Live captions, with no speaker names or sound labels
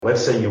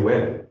Let's say you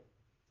win.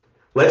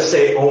 Let's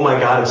say, oh my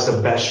God, it's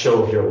the best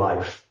show of your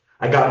life.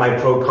 I got my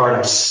pro card.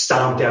 I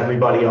stomped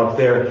everybody up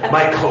there.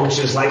 My coach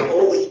is like,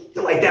 holy,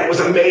 like that was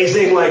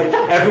amazing. Like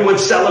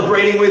everyone's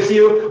celebrating with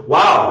you.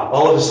 Wow.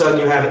 All of a sudden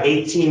you have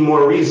 18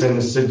 more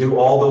reasons to do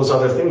all those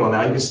other things. Well,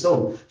 now you can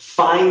still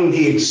find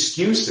the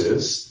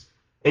excuses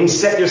and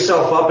set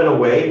yourself up in a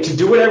way to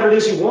do whatever it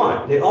is you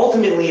want. And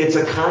ultimately, it's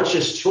a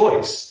conscious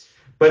choice.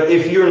 But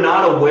if you're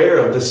not aware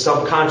of the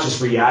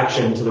subconscious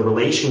reaction to the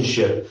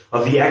relationship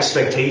of the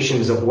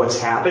expectations of what's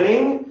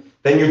happening,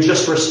 then you're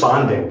just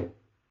responding.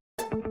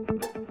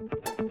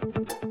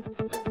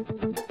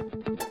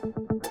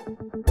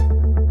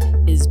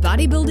 Is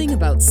bodybuilding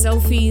about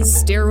selfies,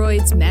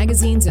 steroids,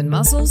 magazines, and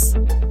muscles?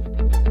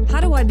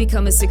 How do I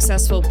become a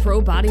successful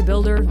pro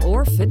bodybuilder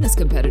or fitness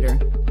competitor?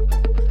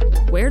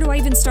 Where do I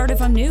even start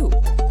if I'm new?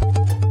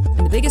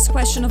 And the biggest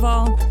question of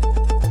all,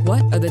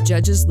 what are the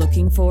judges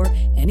looking for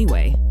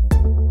anyway?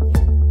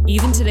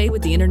 Even today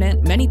with the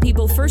internet, many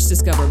people first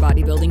discover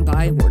bodybuilding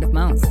by word of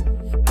mouth.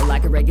 The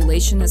lack of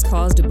regulation has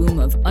caused a boom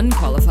of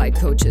unqualified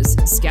coaches,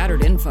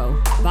 scattered info,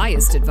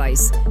 biased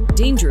advice,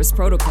 dangerous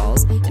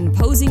protocols, and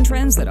posing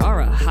trends that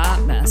are a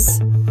hot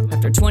mess.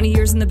 After 20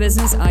 years in the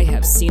business, I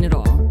have seen it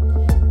all.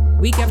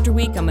 Week after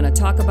week, I'm going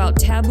to talk about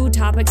taboo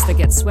topics that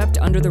get swept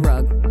under the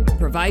rug,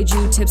 provide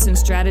you tips and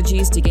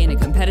strategies to gain a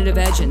competitive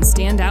edge and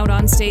stand out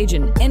on stage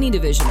in any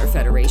division or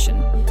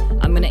federation.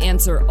 I'm going to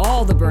answer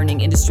all the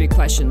burning industry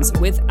questions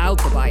without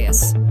the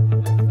bias.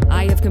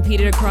 I have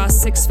competed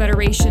across 6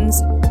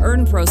 federations,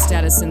 earned pro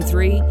status in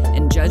 3,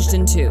 and judged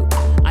in 2.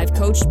 I've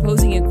coached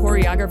posing and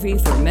choreography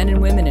for men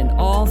and women in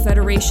all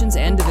federations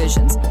and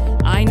divisions.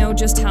 I know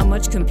just how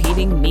much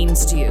competing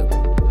means to you.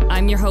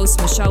 I'm your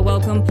host, Michele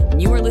Welcome,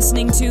 and you are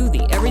listening to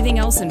the Everything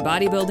Else in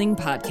Bodybuilding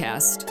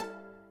podcast.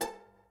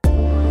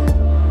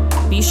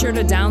 Be sure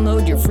to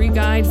download your free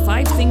guide,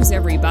 5 Things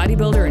Every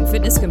Bodybuilder and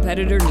Fitness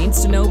Competitor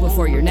Needs to Know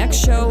Before Your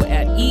Next Show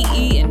at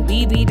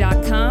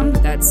eeinbb.com.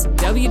 That's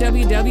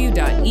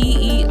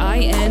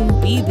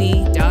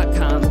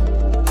www.eeinbb.com.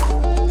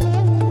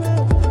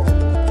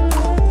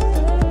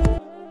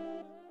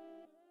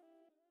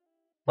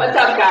 What's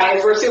up,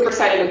 guys? We're super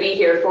excited to be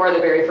here for the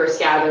very first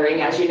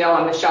gathering. As you know,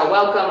 I'm Michele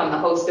Welcome. I'm the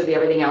host of the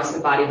Everything Else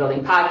in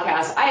Bodybuilding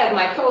podcast. I have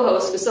my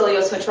co-host,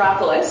 Vassilios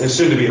Metropolis. And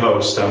soon to be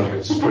host. I'm going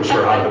to just push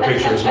her out of the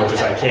picture as much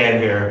as I can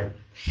here.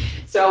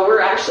 So we're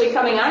actually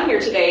coming on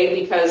here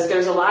today because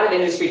there's a lot of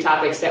industry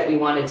topics that we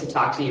wanted to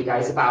talk to you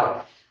guys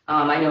about.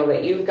 I know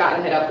that you've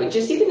gotten hit up with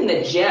just even in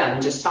the gym,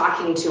 just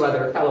talking to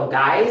other fellow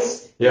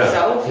guys. People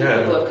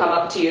have come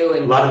up to you.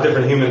 And a lot of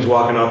different humans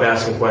walking up,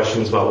 asking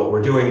questions about what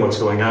we're doing, what's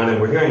going on. And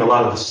we're hearing a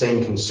lot of the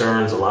same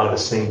concerns, a lot of the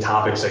same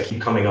topics that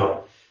keep coming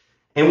up.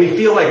 And we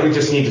feel like we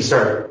just need to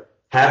start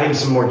having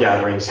some more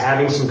gatherings,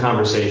 having some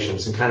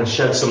conversations, and kind of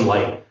shed some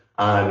light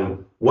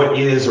on what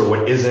is or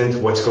what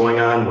isn't, what's going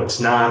on,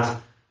 what's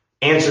not.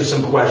 Answer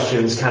some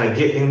questions, kind of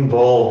get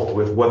involved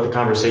with what the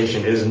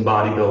conversation is in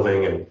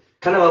bodybuilding and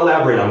kind of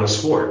elaborate on the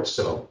sport.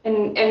 So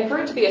and for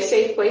it to be a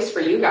safe place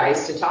for you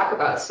guys to talk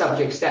about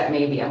subjects that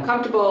may be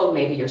uncomfortable,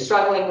 maybe you're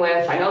struggling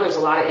with. I know there's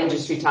a lot of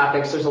industry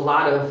topics. There's a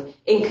lot of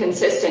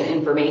inconsistent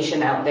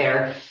information out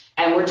there.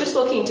 And we're just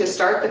looking to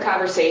start the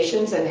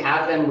conversations and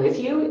have them with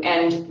you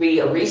and be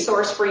a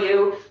resource for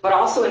you, but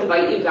also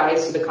invite you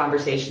guys to the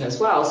conversation as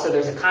well. So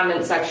there's a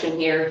comment section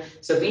here.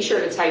 So be sure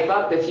to type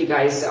up if you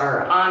guys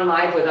are on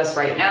live with us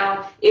right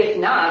now. If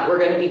not, we're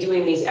going to be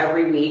doing these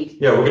every week.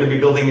 Yeah, we're going to be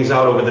building these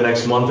out over the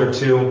next month or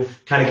two,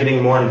 kind of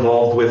getting more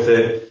involved with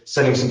it,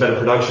 setting some better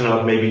production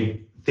up,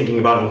 maybe thinking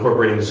about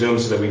incorporating Zoom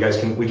so that we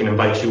can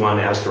invite you on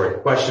to ask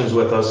direct questions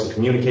with us and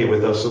communicate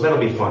with us. So that'll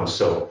be fun.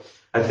 So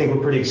I think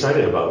we're pretty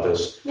excited about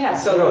this. Yeah,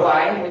 so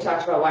why? We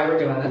talked about why we're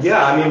doing this.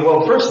 Yeah, I mean,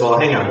 well, first of all,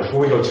 hang on, before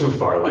we go too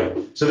far,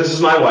 so this is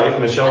my wife,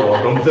 Michele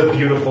Welcome, the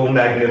beautiful,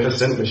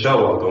 magnificent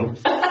Michele Welcome.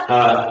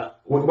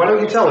 Why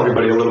don't you tell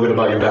everybody a little bit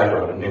about your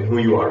background and who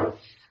you are?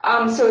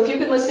 So if you've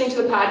been listening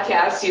to the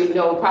podcast, you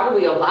know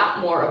probably a lot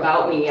more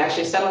about me.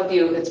 Actually, some of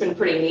you, it's been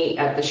pretty neat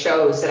at the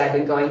shows that I've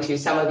been going to.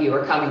 Some of you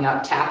are coming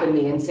up, tapping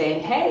me and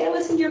saying, hey, I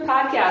listened to your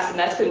podcast, and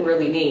that's been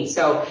really neat.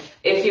 So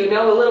if you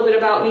know a little bit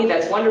about me,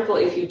 that's wonderful.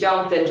 If you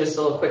don't, then just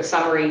a little quick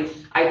summary.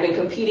 I've been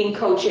competing,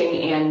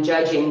 coaching, and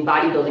judging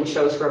bodybuilding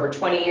shows for over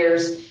 20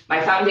 years.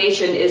 My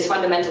foundation is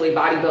fundamentally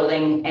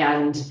bodybuilding,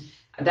 and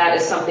that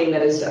is something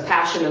that is a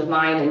passion of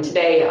mine. And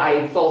today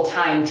I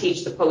full-time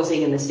teach the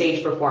posing and the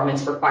stage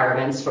performance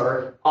requirements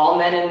for all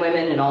men and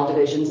women in all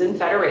divisions and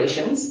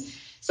federations.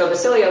 So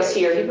Vassilios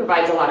here, he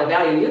provides a lot of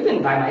value. You've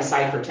been by my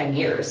side for 10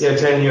 years. Yeah,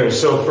 10 years.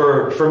 So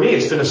for me,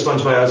 it's been a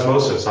sponge by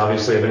osmosis.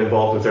 Obviously, I've been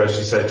involved with her, as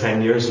she said,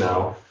 10 years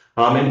now.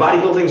 And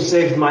bodybuilding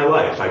saved my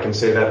life. I can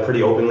say that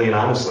pretty openly and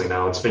honestly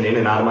now. It's been in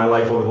and out of my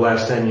life over the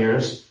last 10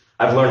 years.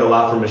 I've learned a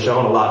lot from Michele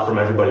and a lot from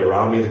everybody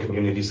around me, the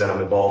communities that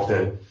I'm involved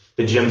in,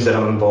 the gyms that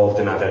I'm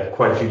involved in. I've had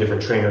quite a few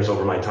different trainers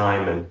over my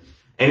time, and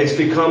it's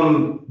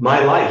become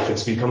my life.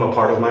 It's become a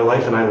part of my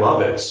life, and I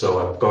love it.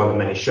 So I've gone to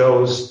many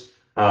shows.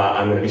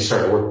 I'm going to be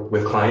starting to work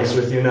with clients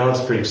with you now.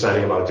 It's pretty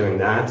exciting about doing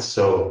that.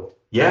 So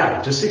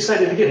yeah, just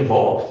excited to get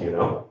involved,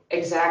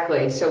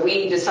 Exactly. So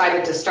we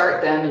decided to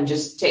start them and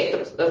just take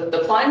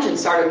the plunge and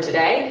start them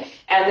today.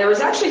 And there was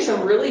actually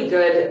some really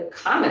good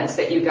comments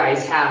that you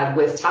guys had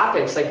with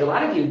topics. Like a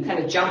lot of you kind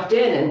of jumped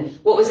in. And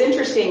what was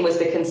interesting was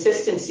the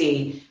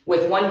consistency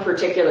with one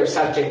particular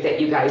subject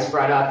that you guys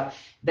brought up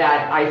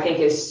that I think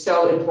is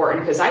so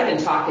important, because I've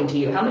been talking to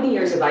you. How many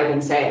years have I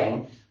been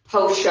saying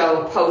post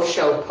show, post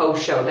show,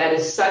 post show? That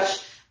is such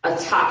a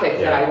topic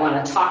that I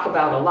want to talk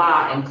about a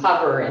lot and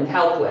cover and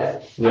help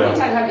with. How many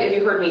times have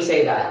you heard me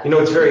say that? You know,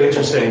 it's very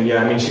interesting.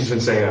 Yeah, I mean, she's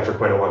been saying that for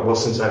quite a while. Well,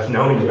 since I've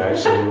known you,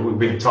 actually, we've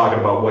been talking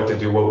about what to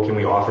do, what can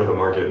we offer the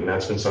market, and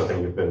that's been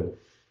something we've been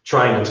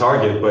trying to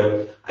target.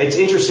 But it's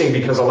interesting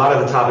because a lot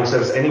of the topics,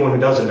 as anyone who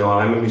doesn't know,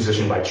 I'm a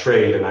musician by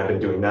trade, and I've been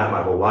doing that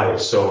my whole life.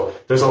 So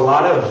there's a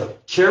lot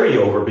of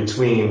carryover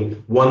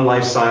between one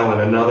lifestyle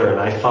and another,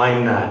 and I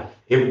find that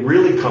it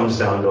really comes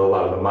down to a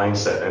lot of the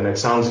mindset. And it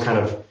sounds kind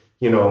of,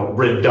 you know,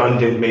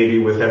 redundant maybe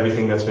with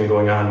everything that's been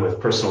going on with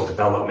personal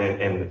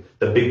development and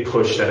the big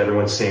push that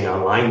everyone's seeing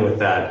online with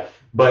that.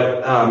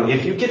 But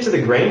if you get to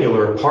the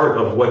granular part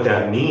of what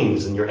that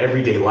means in your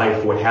everyday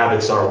life, what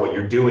habits are, what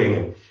you're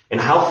doing, and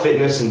how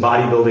fitness and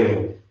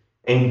bodybuilding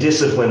and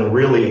discipline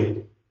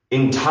really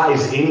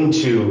ties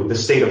into the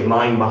state of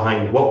mind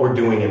behind what we're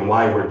doing and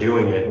why we're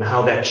doing it, and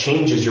how that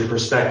changes your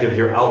perspective,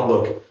 your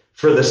outlook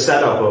for the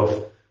setup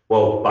of,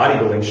 well,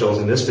 bodybuilding shows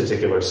in this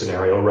particular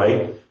scenario,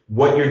 right?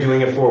 What you're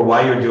doing it for,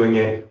 why you're doing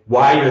it,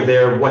 why you're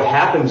there, what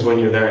happens when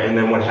you're there, and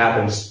then what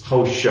happens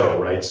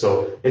post-show, right?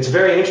 So it's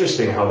very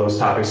interesting how those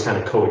topics kind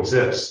of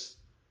coexist.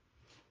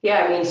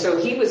 Yeah, I mean, so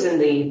he was in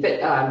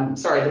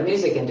the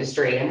music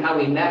industry, and how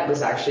we met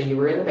was actually you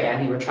were in a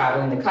band, you were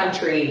traveling the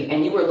country,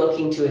 and you were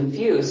looking to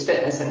infuse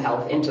fitness and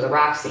health into the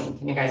rock scene.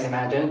 Can you guys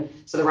imagine?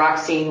 So the rock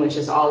scene, which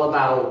is all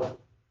about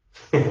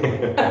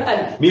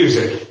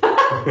music.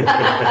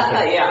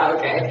 Yeah,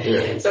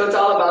 okay. Yeah. So it's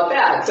all about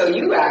that. So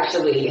you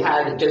actually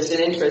had just an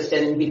interest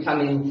in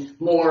becoming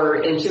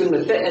more in tune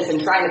with fitness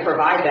and trying to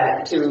provide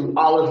that to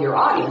all of your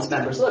audience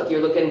members. Look,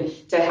 you're looking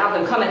to have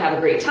them come and have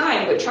a great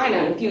time, but trying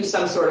to infuse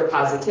some sort of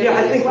positivity. Yeah,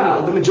 I think as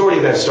well. the majority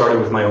of that started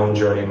with my own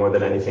journey more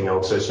than anything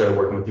else. I started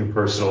working with you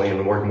personally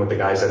and working with the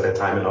guys at that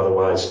time and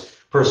otherwise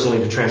personally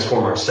to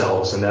transform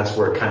ourselves, and that's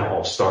where it kind of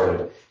all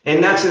started.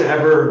 And that's an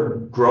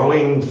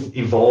ever-growing,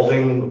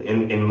 evolving,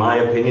 in my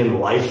opinion,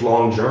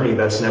 lifelong journey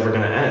that's never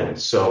going to end.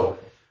 So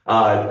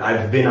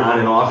I've been on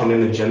and off and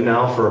in the gym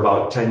now for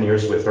about 10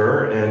 years with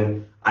her,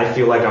 and I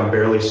feel like I'm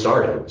barely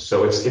starting.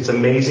 So it's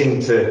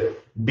amazing to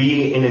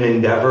be in an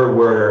endeavor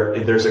where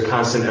there's a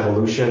constant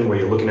evolution, where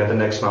you're looking at the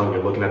next mountain,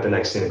 you're looking at the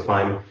next thing to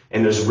climb,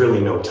 and there's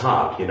really no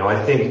top. You know,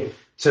 I think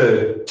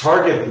to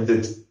target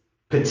the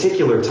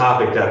particular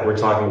topic that we're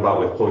talking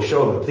about with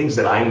post-show, the things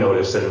that I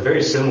noticed that are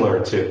very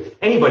similar to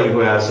anybody who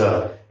has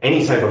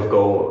any type of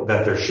goal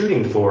that they're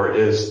shooting for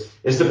is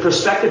the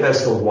perspective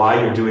as to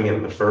why you're doing it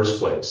in the first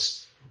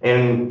place.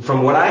 And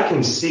from what I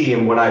can see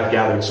and what I've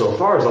gathered so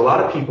far is a lot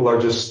of people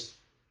are just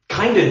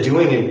kind of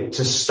doing it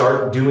to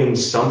start doing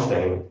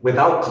something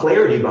without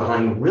clarity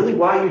behind really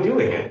why you're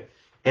doing it.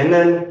 And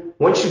then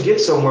once you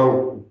get somewhere,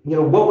 you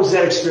know, what was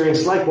that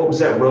experience like? What was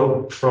that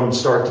road from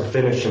start to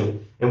finish?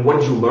 And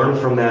what did you learn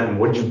from that? And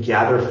what did you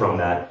gather from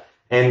that?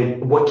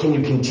 And what can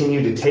you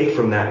continue to take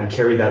from that and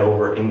carry that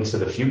over into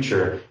the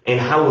future? And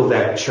how will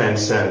that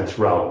transcend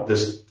throughout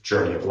this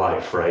journey of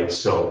life, right?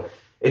 So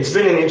it's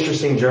been an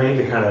interesting journey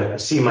to kind of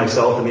see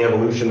myself in the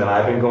evolution that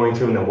I've been going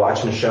through, and then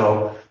watch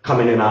Michele come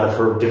in and out of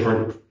her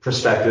different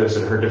perspectives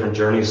and her different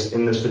journeys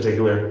in this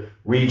particular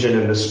region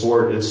and this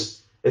sport.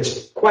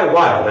 It's quite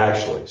wild,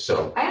 actually.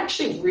 So I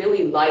actually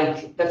really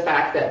like the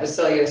fact that,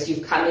 Vassilios,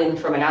 you've come in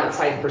from an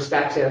outside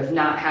perspective,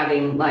 not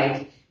having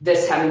like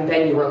this having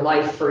been your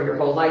life for your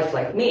whole life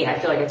like me. I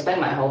feel like it's been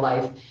my whole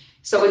life.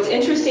 So it's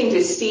interesting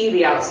to see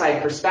the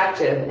outside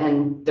perspective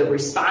and the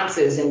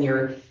responses and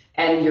your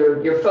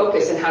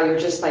focus, and how you're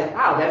just like,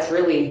 wow,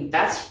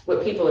 that's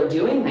what people are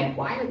doing. Like,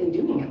 why are they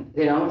doing it?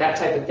 You know, that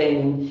type of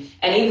thing.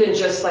 And even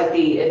just like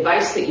the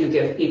advice that you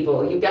give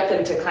people, you get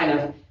them to kind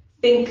of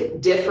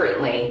think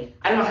differently.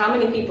 I don't know how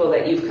many people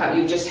that you've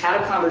just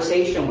had a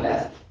conversation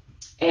with,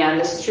 and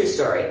this is a true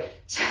story.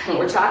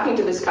 We're talking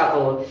to this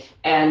couple,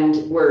 and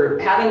we're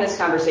having this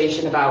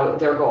conversation about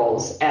their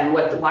goals and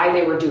why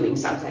they were doing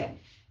something.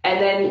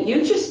 And then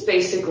you just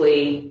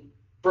basically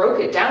broke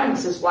it down and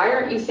says, why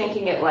aren't you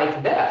thinking it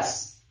like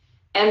this?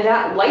 And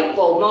that light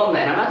bulb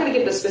moment, I'm not going to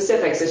give the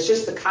specifics, it's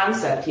just the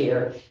concept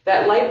here.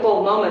 That light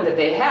bulb moment that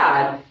they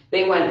had,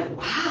 they went,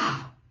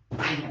 wow,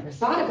 I never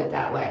thought of it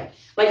that way.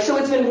 Like, so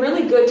it's been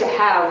really good to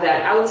have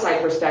that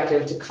outside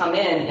perspective to come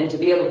in and to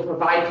be able to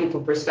provide people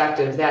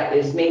perspective that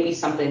is maybe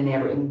something they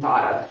never even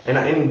thought of.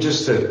 And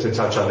just to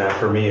touch on that,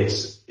 for me,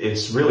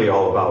 it's really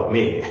all about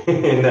me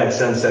in that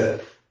sense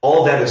that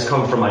all that has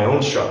come from my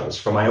own struggles,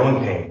 from my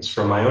own pains,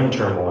 from my own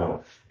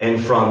turmoil,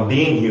 and from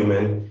being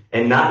human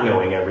and not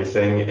knowing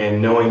everything,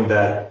 and knowing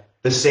that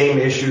the same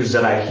issues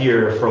that I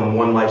hear from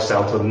one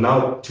lifestyle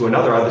to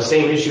another are the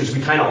same issues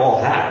we kind of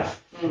all have.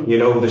 You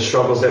know, the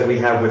struggles that we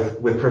have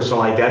with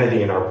personal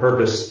identity and our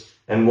purpose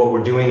and what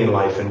we're doing in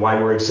life and why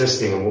we're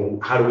existing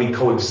and how do we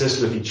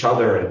coexist with each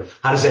other and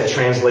how does that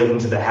translate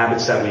into the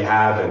habits that we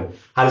have and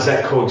how does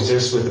that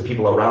coexist with the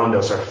people around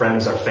us, our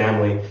friends, our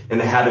family, and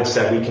the habits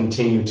that we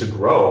continue to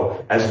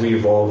grow as we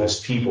evolve as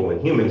people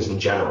and humans in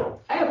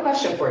general. I have a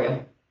question for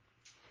you.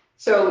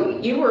 So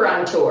you were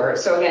on tour.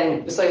 So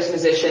again, Vassilios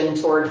musician,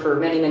 toured for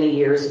many, many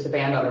years with the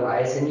band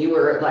otherwise, and you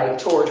were like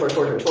tour.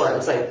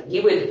 It's like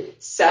he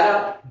would set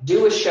up,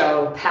 do a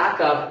show, pack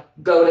up,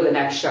 go to the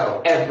next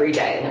show every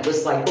day. And it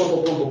was like boom,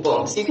 boom, boom, boom,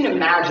 boom. So you can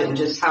imagine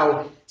just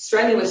how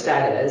strenuous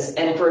that is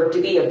and for it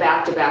to be a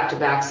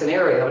back-to-back-to-back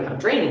scenario and how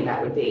draining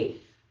that would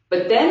be.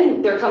 But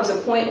then there comes a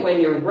point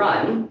when you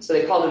run, so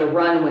they called it a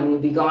run when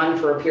you'd be gone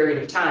for a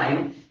period of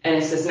time, and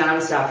it's this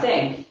nonstop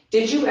thing.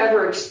 Did you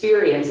ever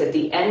experience at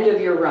the end of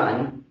your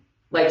run,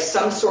 like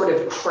some sort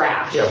of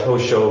crash? Yeah,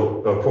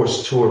 post-show,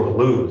 post-tour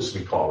blues,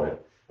 we call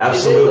it.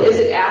 Absolutely. Is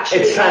it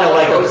actually it's kind of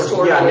like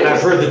post-tour yeah, I mean, blues?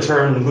 I've heard the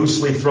term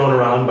loosely thrown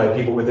around by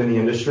people within the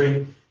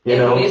industry. You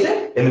know,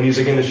 in the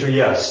music industry,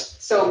 yes.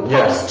 So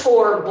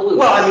post-tour blues.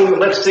 Well, I mean,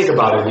 let's think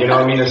about it. You know,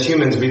 I mean, as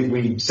humans,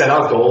 we set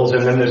out goals,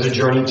 and then there's a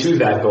journey to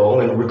that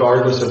goal, and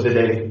regardless of the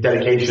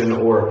dedication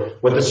or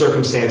what the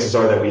circumstances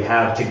are that we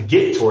have to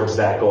get towards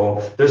that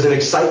goal, there's an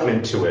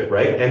excitement to it,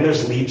 right? And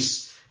there's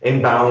leaps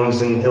and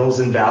bounds and hills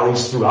and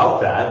valleys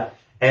throughout that.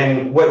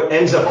 And what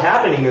ends up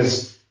happening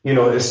is, you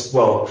know,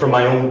 from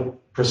my own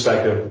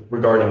perspective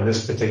regarding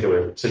this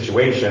particular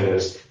situation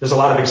is there's a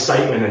lot of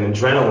excitement and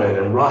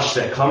adrenaline and rush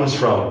that comes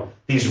from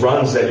these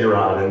runs that you're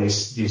on and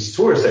these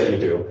tours that you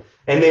do.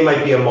 And they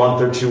might be a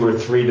month or 2 or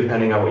 3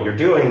 depending on what you're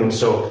doing. And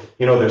so,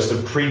 you know, there's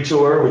the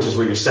pre-tour, which is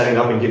where you're setting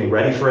up and getting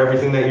ready for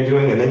everything that you're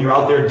doing. And then you're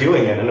out there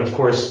doing it. And of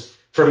course,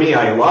 for me,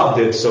 I loved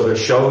it. So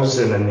there's shows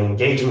and then the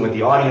engagement with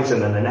the audience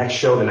and then the next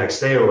show the next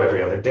day or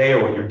every other day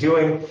or what you're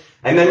doing.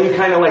 And then you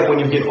kind of like when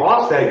you get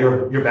off that,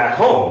 you're back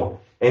home.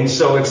 And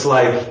so it's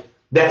like,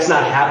 that's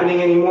not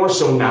happening anymore,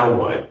 so now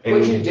what? What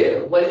did you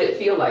do? What did it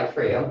feel like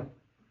for you?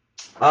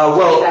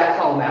 Well,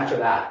 back home after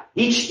that.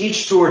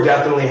 Each tour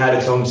definitely had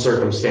its own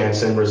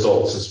circumstance and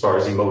results as far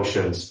as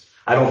emotions.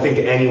 I don't think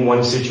any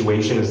one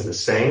situation is the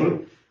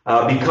same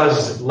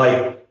because,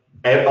 like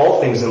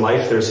all things in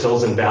life, there's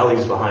hills and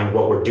valleys behind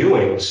what we're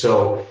doing.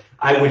 So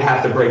I would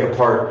have to break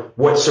apart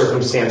what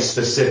circumstance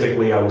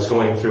specifically I was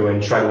going through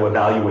and try to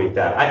evaluate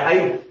that.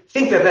 I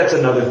think that that's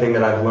another thing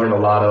that I've learned a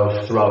lot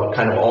of throughout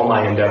kind of all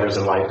my endeavors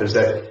in life is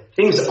that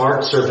things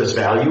aren't surface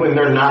value and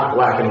they're not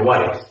black and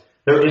white.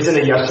 There isn't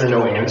a yes or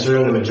no answer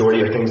in the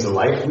majority of things in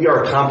life. We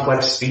are a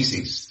complex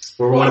species.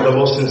 We're one of the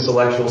most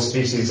intellectual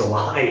species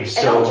alive.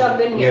 So, and I'll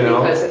jump in here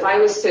because if I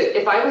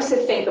was to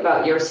think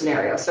about your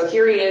scenario, so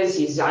here he is,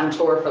 he's on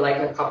tour for like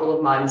a couple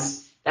of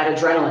months, that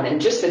adrenaline and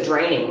just the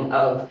draining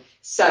of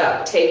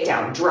setup,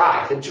 takedown,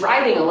 drive, the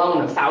driving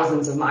alone of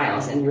thousands of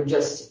miles, and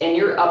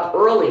you're up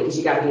early because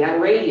you got to be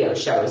on radio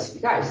shows.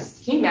 You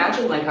guys, can you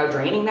imagine like how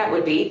draining that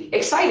would be?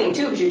 Exciting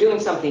too because you're doing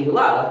something you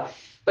love,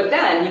 but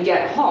then you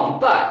get home.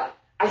 But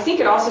I think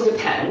it also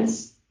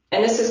depends,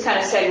 and this is kind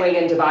of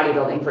segueing into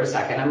bodybuilding for a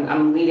second.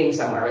 I'm leading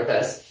somewhere with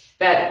this,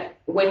 that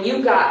when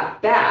you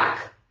got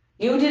back,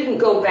 you didn't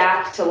go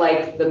back to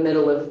like the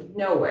middle of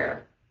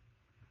nowhere.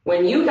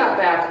 When you got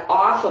back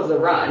off of the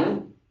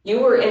run,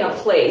 you were in a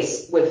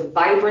place with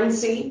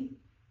vibrancy,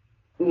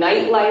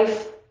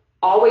 nightlife,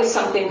 always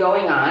something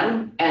going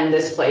on, and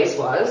this place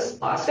was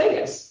Las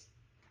Vegas.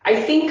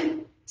 I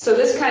think, so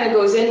this kind of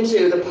goes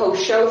into the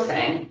post-show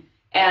thing,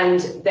 and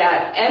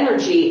that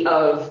energy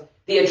of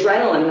the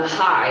adrenaline, the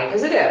high,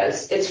 because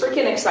it's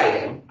freaking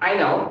exciting. I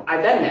know,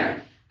 I've been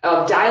there.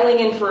 Of dialing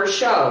in for a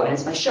show, and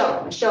it's my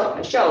show,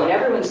 and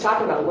everyone's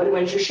talking about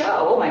when's your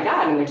show? Oh my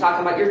God, and they're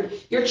talking about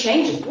your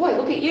changes. Boy,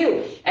 look at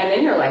you. And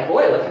then you're like,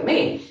 boy, look at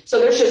me. So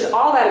there's just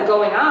all that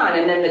going on,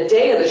 and then the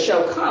day of the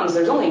show comes.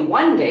 There's only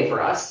one day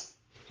for us.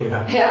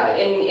 Yeah,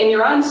 and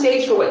you're on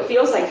stage for what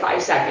feels like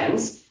 5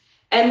 seconds,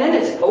 and then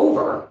it's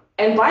over.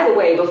 And by the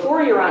way,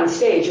 before you're on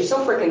stage, you're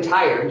so freaking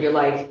tired. You're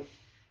like,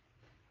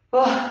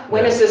 oh,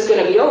 when is this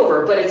going to be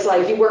over? But it's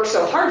like you work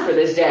so hard for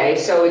this day,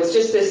 so it's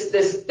just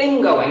this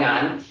thing going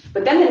on.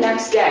 But then the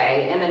next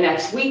day and the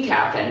next week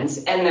happens,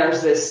 and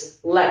there's this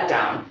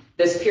letdown,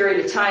 this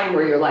period of time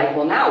where you're like,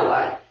 well, now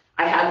what?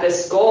 I had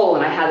this goal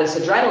and I had this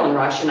adrenaline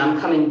rush and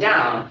I'm coming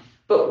down.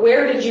 But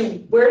where did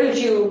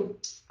you,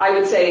 I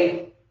would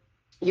say,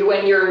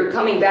 when you're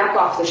coming back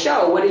off the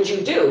show, what did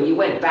you do? You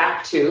went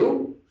back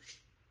to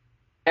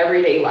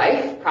everyday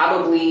life,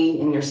 probably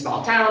in your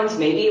small towns,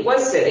 maybe it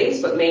was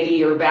cities, but maybe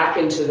you're back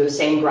into the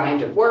same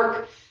grind of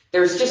work.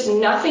 There's just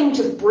nothing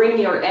to bring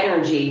your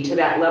energy to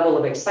that level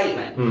of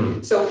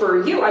excitement. So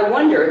for you, I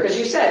wonder, because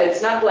you said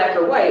it's not black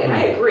or white, and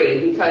I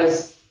agree,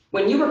 because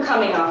when you were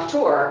coming off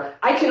tour,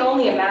 I can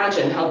only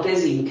imagine how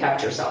busy you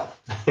kept yourself.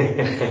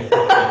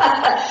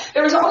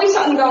 There was always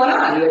something going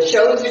on. You had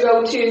shows to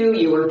go to.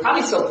 You were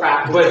probably still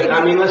practicing. But,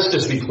 I mean, let's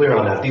just be clear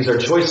on that. These are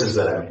choices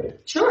that I made.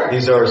 Sure.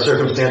 These are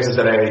circumstances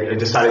that I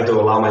decided to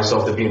allow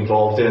myself to be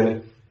involved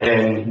in.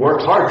 and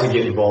worked hard to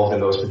get involved in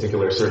those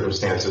particular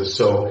circumstances.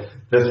 So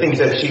the things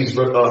that she's,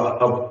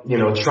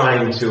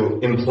 trying to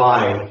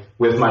imply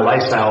with my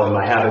lifestyle and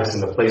my habits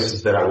and the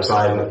places that I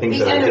reside and the things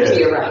that I did.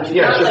 Energy around you.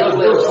 Yeah, so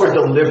those were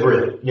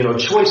deliberate,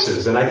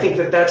 choices. And I think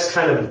that that's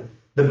kind of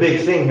the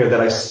big thing here that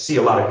I see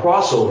a lot of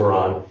crossover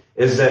on,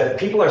 is that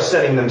people are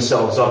setting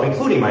themselves up,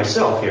 including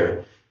myself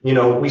here.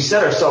 We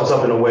set ourselves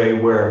up in a way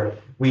where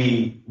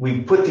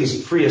we put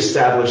these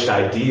pre-established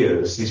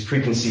ideas, these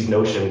preconceived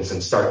notions,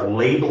 and start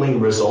labeling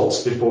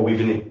results before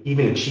we've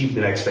even achieved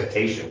an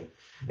expectation.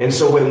 And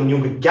so when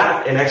you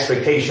got an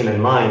expectation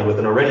in mind with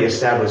an already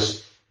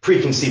established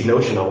preconceived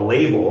notion, a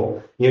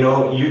label,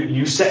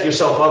 you set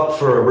yourself up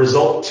for a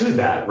result to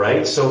that,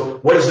 right? So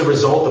what is the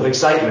result of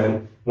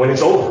excitement when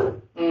it's over?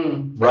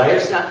 Right?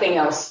 There's nothing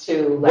else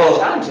to latch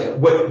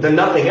onto. The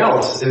nothing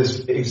else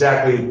is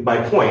exactly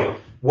my point.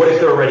 What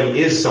if there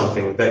already is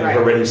something that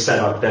you've already set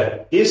up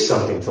that is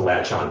something to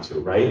latch onto,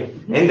 right?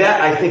 Mm-hmm. And that,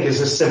 I think, is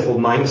a simple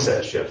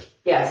mindset shift.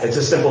 Yes. It's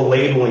a simple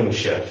labeling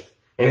shift.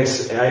 And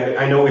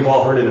I know we've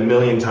all heard it a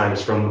million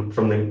times from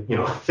the,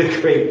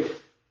 the great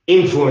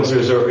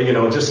influencers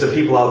or, just the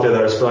people out there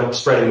that are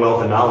spreading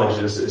wealth and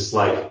knowledge is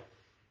like,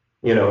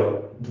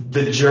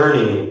 the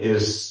journey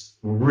is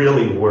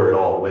really where it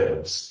all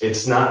lives.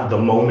 It's not the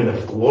moment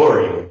of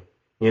glory,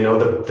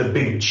 the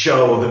big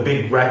show, the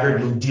big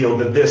record deal,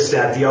 the this,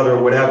 that, the other,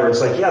 whatever. It's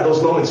like, yeah,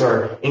 those moments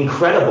are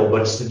incredible,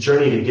 but it's the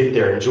journey to get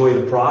there. Enjoy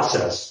the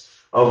process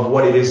of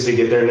what it is to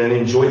get there, and then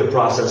enjoy the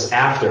process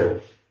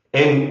after.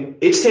 And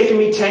it's taken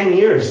me 10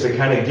 years to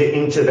kind of get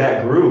into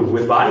that groove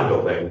with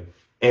bodybuilding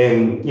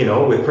and,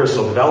 with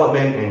personal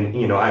development.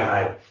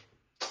 And,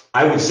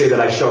 I would say that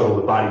I struggle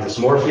with body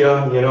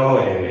dysmorphia,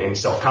 and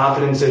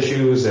self-confidence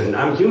issues, and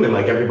I'm human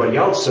like everybody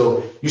else.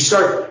 So you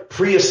start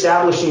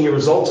pre-establishing your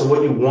results of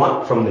what you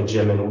want from the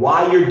gym and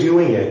why you're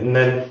doing it. And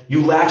then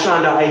you latch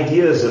onto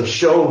ideas of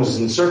shows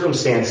and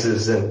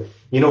circumstances and,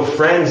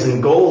 friends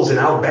and goals and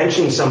out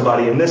benching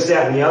somebody and this,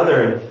 that, and the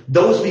other. And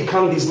those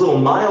become these little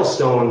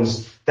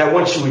milestones that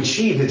once you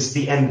achieve, it's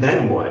the and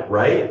then what,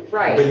 right?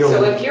 Right.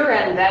 So if your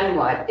and then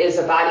what is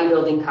a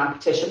bodybuilding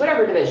competition,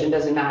 whatever division,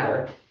 doesn't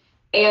matter,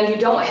 and you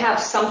don't have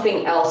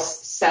something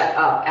else set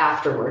up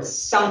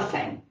afterwards,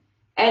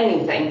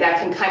 anything that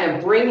can kind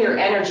of bring your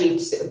energy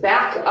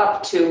back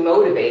up to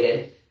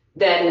motivated,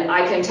 then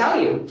I can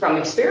tell you from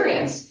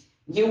experience,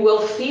 you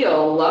will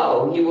feel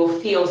low. You will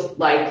feel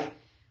like,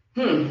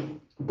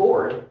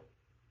 bored.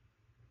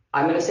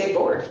 I'm going to say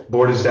bored.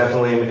 Bored is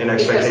definitely an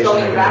expectation.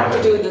 Because going back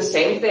to doing the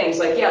same things,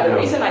 the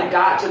reason I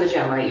got to the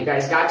gym, right? You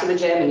guys got to the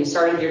gym and you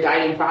started your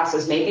dieting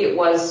process. Maybe it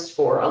was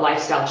for a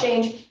lifestyle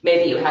change.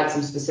 Maybe you had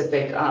some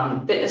specific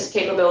fitness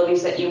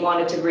capabilities that you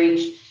wanted to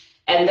reach.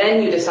 And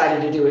then you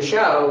decided to do a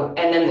show.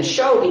 And then the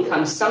show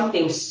becomes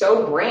something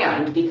so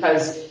grand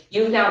because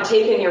you've now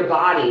taken your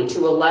body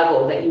to a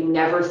level that you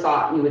never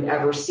thought you would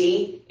ever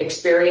see,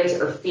 experience,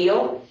 or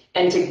feel.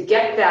 And to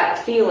get that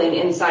feeling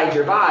inside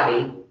your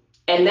body,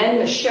 and then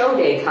the show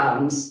day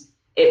comes,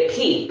 it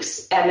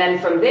peaks. And then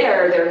from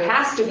there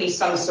has to be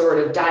some sort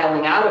of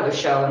dialing out of a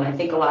show. And I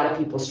think a lot of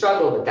people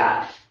struggle with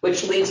that,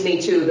 which leads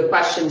me to the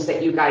questions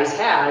that you guys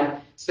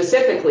had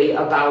specifically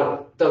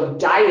about the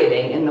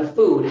dieting and the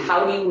food.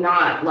 How do you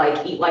not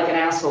eat like an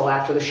asshole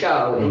after the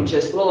show and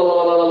just blah, blah,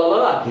 blah, blah,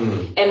 blah,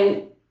 blah.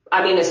 And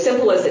I mean, as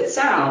simple as it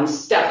sounds,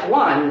 step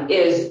one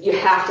is you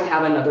have to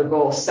have another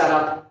goal set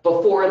up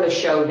before the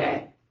show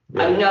day.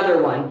 Yeah.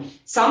 Another one.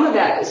 Some of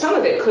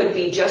it could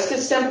be just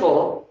as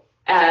simple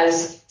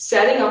as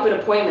setting up an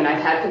appointment.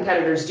 I've had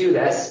competitors do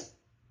this.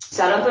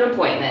 Set up an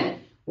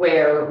appointment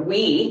where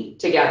we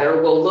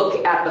together will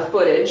look at the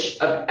footage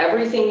of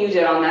everything you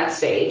did on that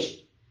stage.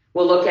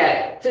 We'll look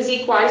at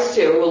physique-wise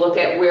too. We'll look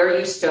at where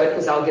you stood,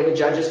 because I'll give a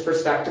judge's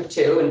perspective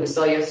too, and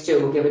Vassilios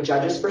too will give a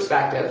judge's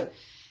perspective.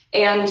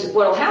 And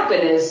what will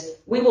happen is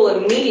we will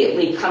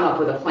immediately come up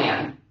with a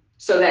plan,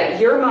 so that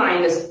your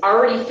mind is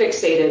already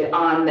fixated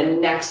on the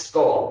next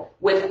goal.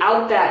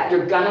 Without that,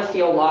 you're gonna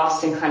feel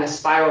lost and kind of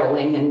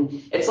spiraling.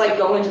 And it's like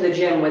going to the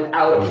gym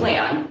without a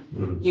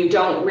plan. You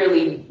don't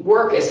really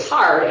work as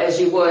hard as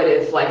you would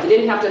if you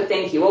didn't have to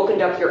think, you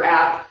opened up your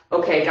app,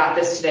 okay, got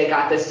this today,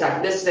 got this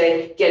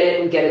today, get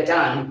it and get it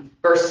done.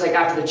 Versus I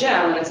got to the gym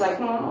and it's like,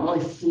 well, I don't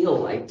really feel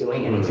like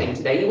doing anything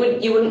today. You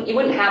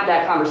wouldn't have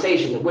that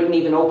conversation. It wouldn't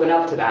even open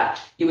up to that.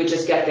 You would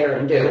just get there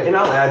and do. And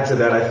I'll add to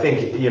that. I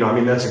think,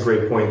 that's a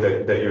great point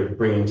that you're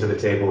bringing to the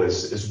table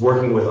is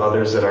working with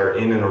others that are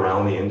in and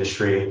around the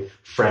industry,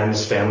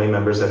 friends, family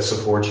members that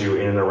support you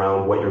in and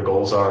around what your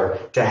goals are,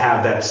 to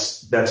have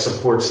that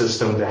support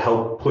system to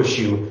help push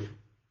you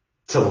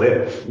to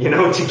live,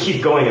 to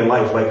keep going in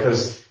life.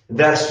 Cause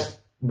that's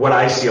what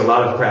I see a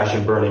lot of crash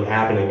and burning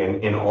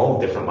happening in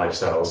all different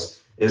lifestyles,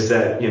 is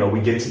that,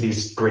 we get to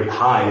these great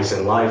highs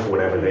in life,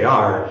 whatever they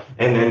are,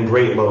 and then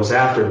great lows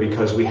after,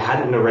 because we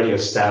hadn't already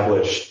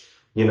established,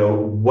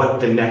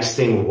 what the next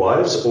thing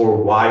was or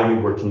why we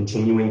were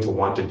continuing to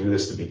want to do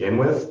this to begin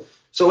with.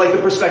 So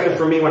the perspective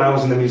for me when I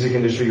was in the music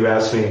industry, you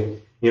asked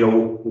me,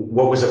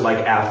 what was it like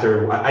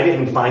after? I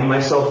didn't find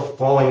myself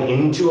falling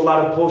into a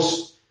lot of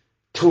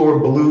tour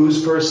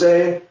blues per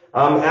se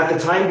at the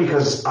time,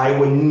 because I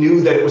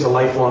knew that it was a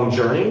lifelong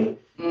journey,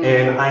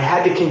 and I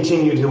had to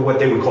continue to what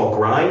they would call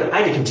grind.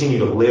 I had to continue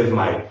to live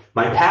my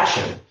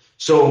passion.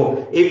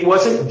 So it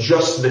wasn't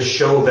just the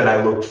show that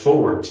I looked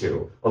forward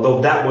to,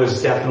 although that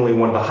was definitely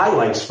one of the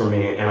highlights for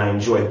me, and I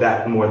enjoyed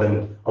that more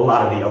than a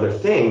lot of the other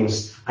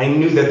things. I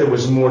knew that there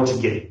was more to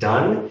get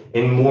done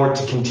and more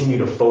to continue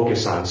to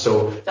focus on.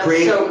 So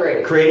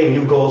creating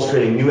new goals,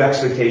 creating new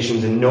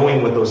expectations, and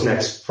knowing what those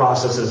next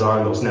processes are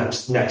and those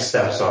next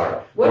steps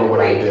are. What a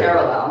great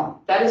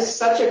parallel. That is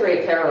such a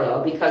great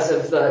parallel because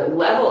of the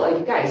level of,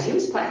 you guys, he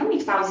was playing, how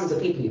many thousands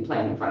of people you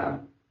playing in front of?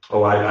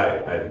 Oh,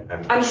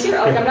 I'm serious.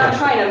 Like, I'm not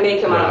trying to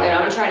make him out, and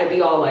I'm not trying to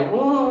be all like,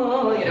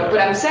 whoa, you know.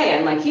 But I'm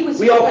saying, like, he was.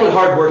 We all put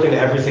hard work into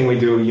everything we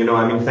do, you know.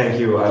 I mean, thank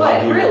you. I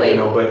love you. Really, you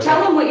know, but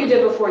tell him what you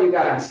did before you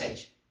got on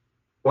stage.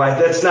 Well,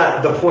 that's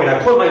not the point. I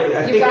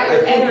got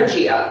your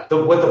energy up.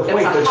 The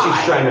point that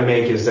she's trying to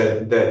make is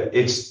that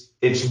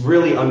it's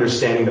really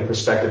understanding the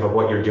perspective of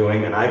what you're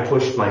doing, and I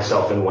pushed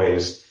myself in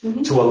ways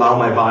to allow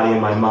my body and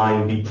my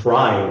mind be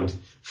primed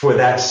for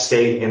that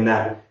state and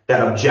that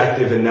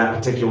objective in that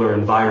particular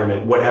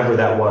environment, whatever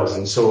that was.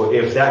 And so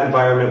if that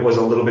environment was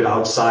a little bit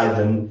outside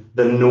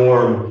the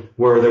norm,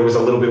 where there was a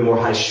little bit more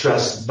high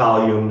stress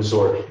volumes,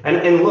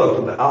 and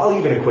look, I'll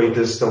even equate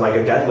this to like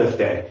a deadlift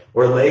day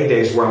or leg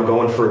days where I'm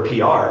going for a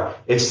PR.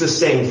 It's the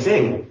same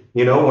thing.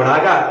 You know, when I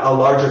got a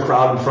larger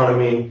crowd in front of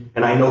me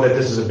and I know that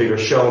this is a bigger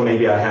show,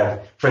 maybe I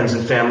have friends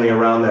and family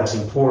around, that's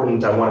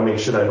important. I want to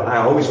make sure that I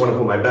always want to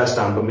put my best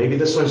on, but maybe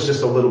this one's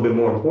just a little bit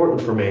more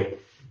important for me.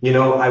 You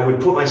know, I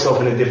would put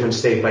myself in a different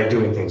state by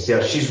doing things.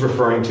 Yeah, she's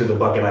referring to the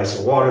bucket ice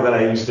and water that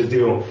I used to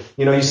do.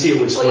 You know, you see it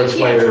with sports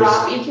players.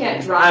 You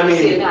can't drop. I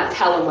mean, not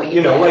tell them what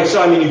you know, like,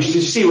 so I mean, you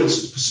see it with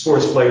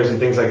sports players and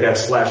things like that,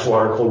 splash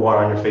water, cold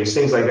water on your face,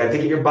 things like that, to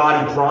get your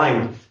body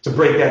primed to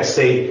break that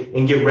state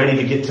and get ready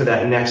to get to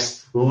that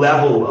next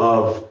level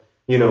of,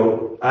 you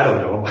know, I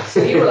don't know.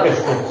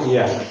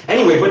 Yeah.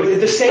 Anyway, but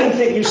the same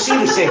thing, you see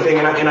the same thing,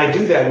 and I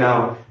do that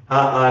now.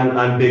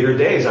 On bigger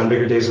days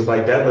with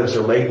like deadlifts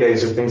or leg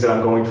days or things that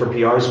I'm going for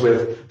PRs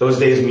with, those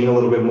days mean a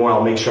little bit more.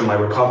 I'll make sure my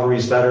recovery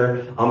is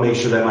better. I'll make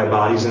sure that my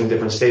body's in a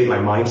different state, my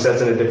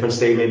mindset's in a different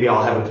state. Maybe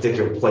I'll have a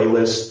particular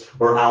playlist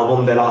or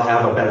album that I'll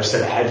have, a better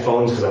set of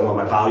headphones because I want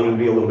my volume to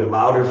be a little bit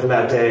louder for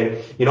that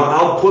day. You know,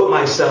 I'll put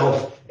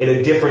myself in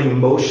a different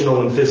emotional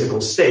and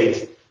physical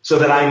state so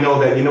that I know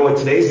that, you know what,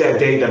 today's that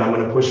day that I'm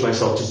going to push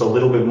myself just a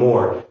little bit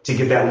more to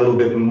get that little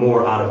bit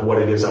more out of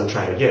what it is I'm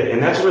trying to get.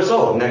 And that's a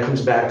result. And that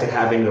comes back to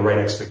having the right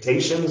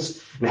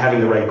expectations and having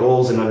the right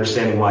goals and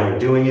understanding why you're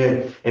doing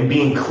it and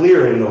being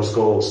clear in those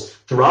goals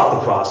throughout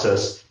the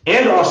process.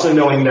 And also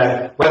knowing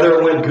that whether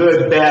it went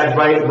good, bad,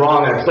 right,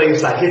 wrong, I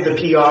hit the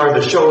PR,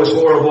 the show was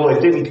horrible,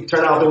 it didn't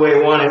turn out the way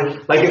I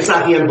wanted, like it's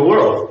not the end of the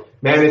world.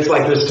 Man, it's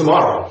like there's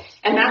tomorrow.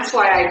 And that's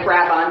why I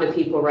grab onto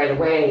people right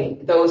away,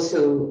 those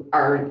who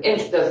are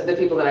the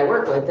people that I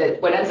work with,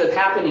 that what ends up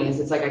happening is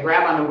it's like I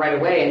grab on them right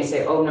away and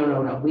say, oh,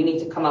 no, we need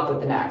to come up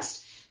with the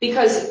next.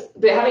 Because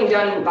having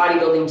done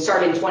bodybuilding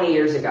starting 20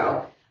 years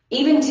ago,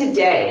 even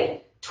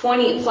today,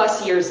 20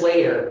 plus years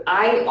later,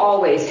 I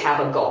always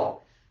have a goal.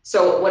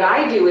 So what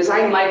I do is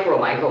I micro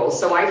my goals.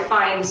 So I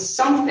find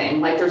something,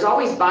 like there's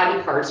always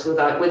body parts within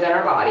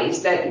our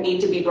bodies that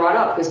need to be brought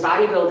up, because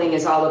bodybuilding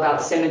is all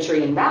about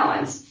symmetry and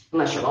balance,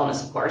 unless you're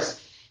wellness, of course.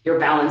 Your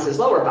balance is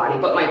lower body.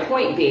 But my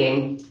point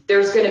being,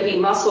 there's going to be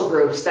muscle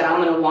groups that I'm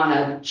going to want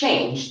to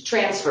change,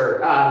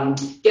 transfer,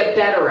 get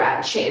better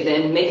at,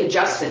 then make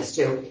adjustments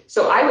to.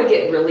 So I would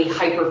get really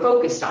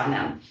hyper-focused on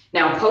them.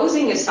 Now,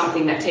 posing is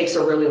something that takes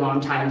a really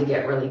long time to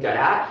get really good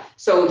at.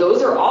 So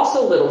those are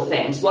also little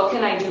things. What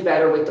can I do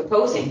better with the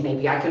posing?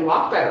 Maybe I can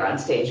walk better on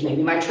stage.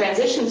 Maybe my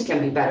transitions can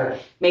be better.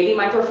 Maybe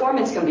my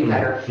performance can be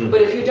better.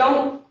 But if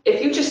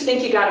you just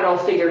think you got it all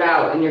figured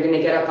out and you're going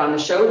to get up on the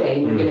show day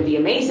and you're going to be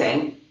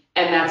amazing,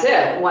 and that's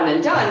it, one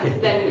and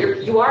done,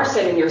 then you are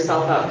setting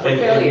yourself up for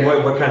failure.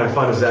 And what kind of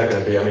fun is that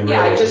going to be? I mean,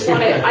 yeah, really.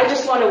 I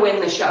just want to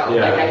win the show.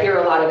 Yeah. Like I hear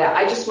a lot of that.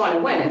 I just want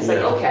to win. It's like,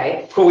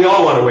 okay. Well, we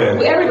all want to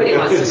win. Everybody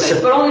wants to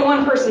win, but only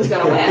one person's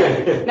going to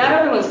win. Not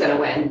everyone's going to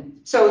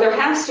win. So there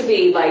has to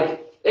be, like,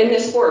 in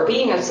this sport,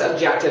 being a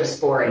subjective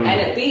sport and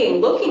it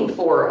being looking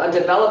for a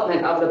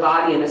development of the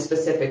body in a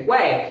specific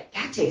way,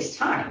 that takes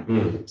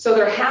time. So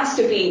there has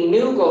to be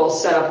new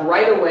goals set up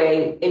right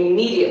away,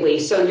 immediately,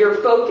 so your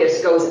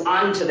focus goes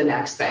on to the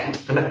next thing.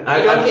 You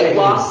don't get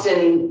lost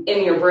in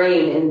your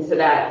brain into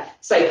that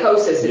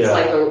psychosis. It's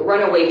like a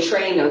runaway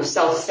train of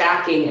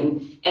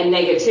self-stacking and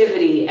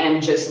negativity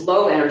and just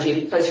low energy,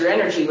 because your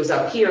energy was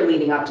up here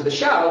leading up to the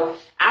show.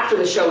 After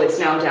the show, it's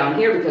now down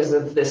here because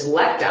of this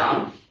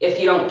letdown. If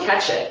you don't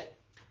catch it,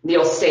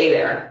 you'll stay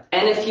there.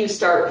 And if you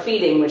start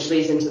feeding, which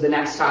leads into the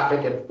next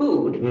topic of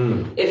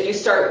food, if you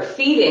start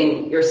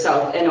feeding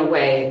yourself in a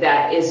way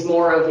that is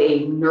more of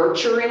a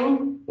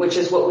nurturing, which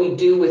is what we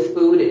do with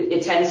food,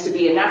 it tends to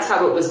be, and that's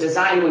how it was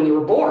designed when you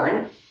were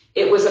born.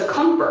 It was a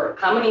comfort.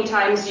 How many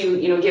times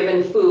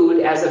given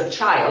food as a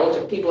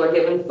child, people are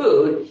given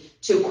food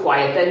to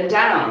quiet them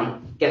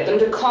down, get them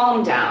to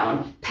calm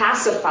down,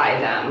 pacify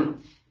them,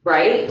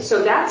 right?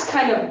 So that's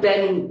kind of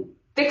been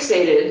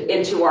fixated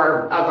into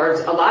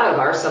a lot of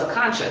our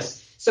subconscious.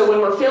 So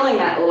when we're feeling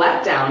that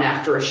letdown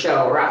after a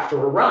show or after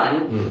a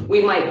run,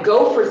 we might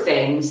go for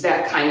things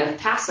that kind of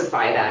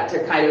pacify that,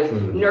 to kind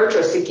of nurture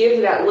us, to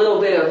give that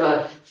little bit of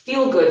a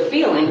feel-good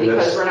feeling,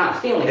 because we're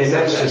not feeling and so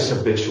that's good. just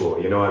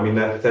habitual, you know. I mean,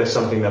 that's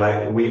something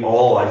that we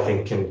all, I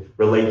think, can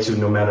relate to,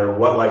 no matter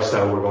what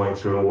lifestyle we're going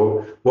through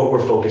and what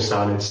we're focused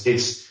on.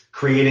 It's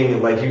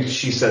creating, like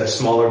she said,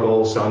 smaller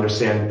goals to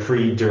understand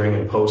pre, during,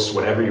 and post,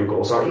 whatever your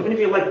goals are. Even if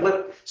you're like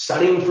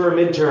studying for a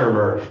midterm,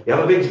 or you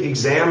have a big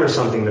exam or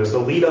something, there's the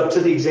lead up to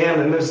the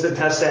exam, and there's the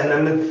test,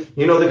 and then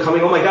the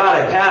coming, oh my God,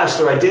 I passed,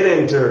 or I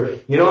didn't, or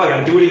I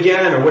got to do it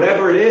again, or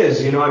whatever it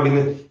is. I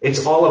mean,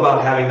 it's all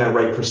about having that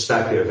right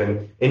perspective.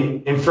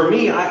 And for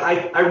me,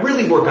 I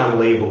really work on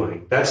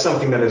labeling. That's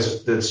something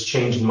that's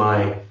changed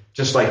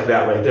just like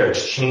that right there.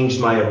 It's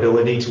changed my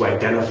ability to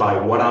identify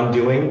what I'm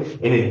doing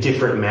in a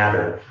different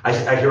manner.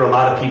 I hear a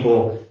lot of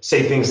people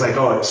say things like,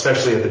 oh,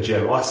 especially at the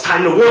gym, oh, it's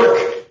time to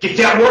work. Get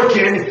that work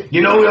in.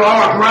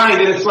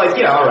 Grind. And it's like,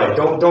 yeah, all right,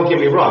 don't get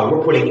me wrong.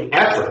 We're putting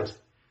effort,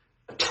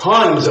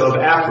 tons of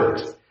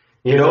effort,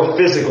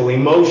 physical,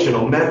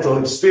 emotional, mental,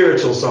 and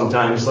spiritual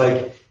sometimes,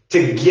 like,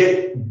 to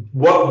get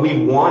what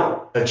we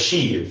want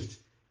achieved.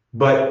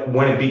 But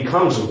when it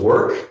becomes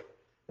work,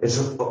 it's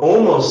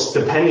almost,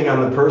 depending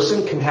on the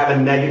person, can have a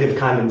negative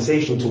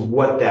connotation to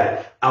what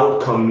that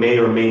outcome may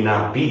or may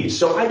not be.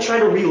 So I try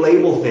to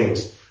relabel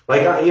things.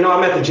 Like,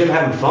 I'm at the gym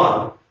having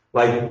fun.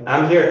 Like,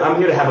 I'm here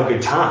to have a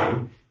good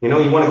time. You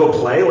want to go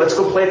play? Let's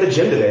go play at the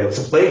gym today. It's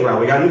a playground.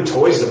 We got new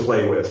toys to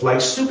play with.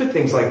 Like, stupid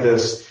things like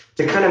this,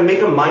 to kind of make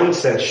a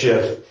mindset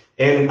shift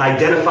and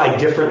identify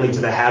differently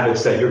to the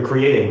habits that you're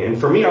creating. And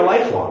for me, are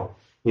lifelong.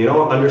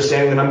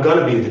 Understanding that I'm going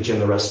to be at the gym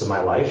the rest of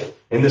my life.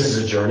 And this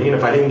is a journey. And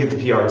if I didn't get the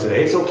PR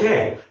today, it's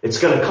okay. It's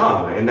going to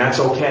come, and that's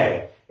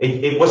okay.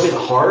 It wasn't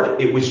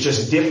hard. It was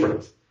just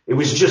different. It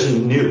was just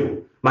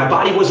new. My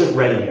body wasn't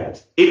ready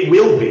yet. It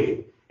will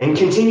be. And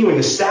continuing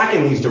to stack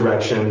in these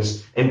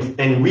directions and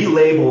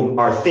relabel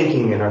our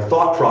thinking and our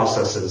thought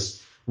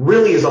processes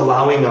really is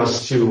allowing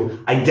us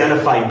to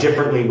identify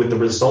differently with the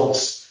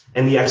results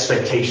and the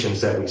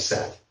expectations that we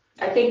set.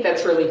 I think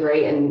that's really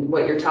great, and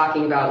what you're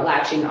talking about,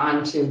 latching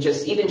on to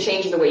just even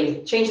changing the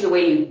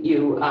way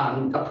you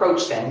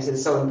approach things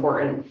is so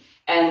important.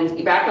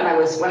 And back when I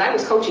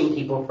was coaching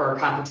people for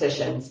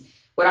competitions,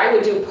 what I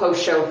would do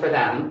post show for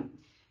them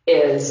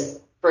is,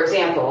 for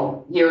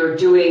example, you're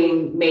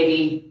doing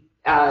maybe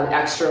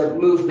extra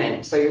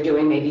movement, so you're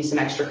doing maybe some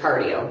extra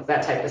cardio,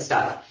 that type of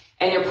stuff,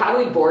 and you're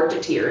probably bored to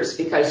tears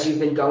because you've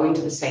been going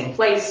to the same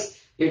place,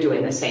 you're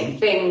doing the same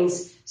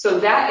things.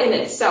 So that in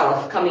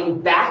itself, coming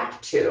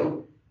back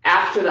to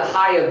after the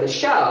high of the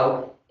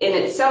show, in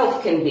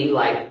itself can be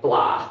like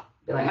blah.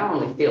 Be like, I don't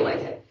really feel like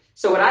it.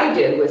 So what I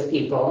did with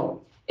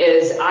people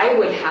is I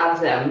would have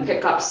them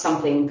pick up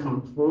something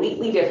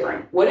completely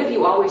different. What have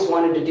you always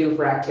wanted to do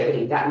for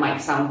activity? That might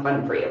sound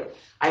fun for you.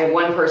 I had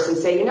one person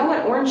say, you know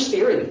what, Orange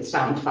Theory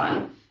sounds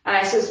fun. And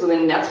I says, well,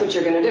 then that's what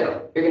you're going to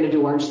do. You're going to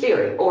do Orange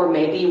Theory. Or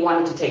maybe you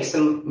wanted to take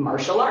some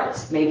martial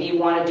arts. Maybe you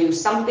want to do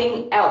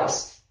something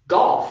else,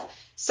 golf.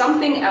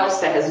 Something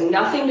else that has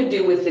nothing to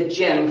do with the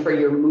gym for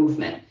your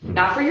movement,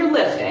 not for your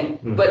lifting,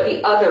 but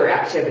the other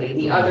activity,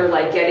 the other,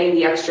 like getting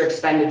the extra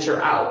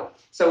expenditure out.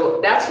 So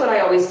that's what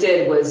I always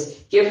did, was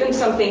give them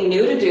something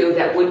new to do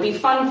that would be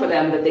fun for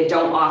them that they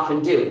don't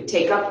often do.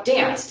 Take up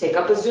dance, take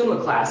up a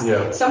Zumba class,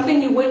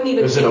 something you wouldn't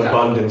even think of. There's an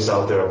abundance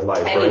out there of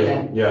life,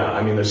 anything. Right? Yeah,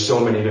 I mean, there's so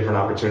many different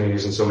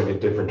opportunities and so many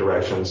different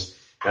directions.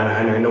 And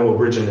I know we're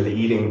bridging to the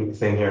eating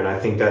thing here, and I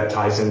think that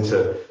ties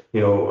into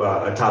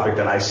a topic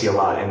that I see a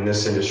lot in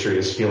this industry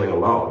is feeling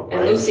alone. Right?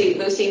 And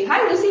Lucy,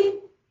 hi Lucy.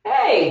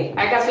 Hey,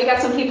 I guess we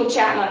got some people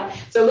chatting on.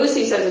 So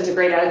Lucy says it's a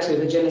great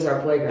attitude. The gym is our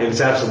playground. It's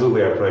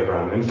absolutely our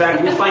playground. In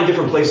fact, we find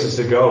different places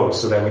to go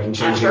so that we can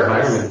change the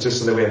environment, just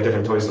so that we have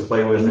different toys to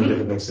play with and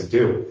different things to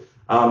do.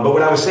 But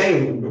what I was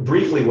saying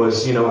briefly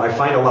was, I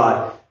find a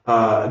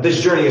lot,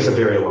 this journey is a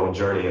very alone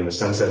journey in the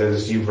sense that it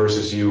is you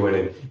versus you,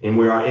 and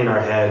we are in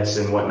our heads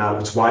and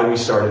whatnot. It's why we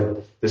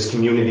started this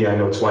community. I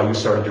know it's why you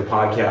started your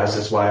podcast.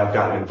 It's why I've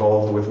gotten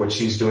involved with what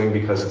she's doing,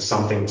 because it's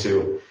something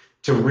to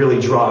really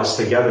draw us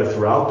together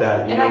throughout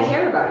that. And I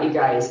care about you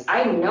guys.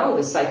 I know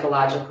the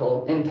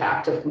psychological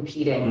impact of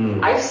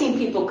competing. I've seen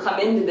people come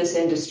into this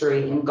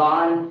industry and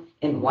gone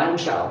in one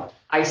show.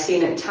 I've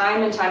seen it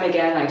time and time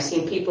again. I've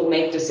seen people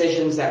make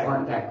decisions that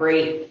weren't that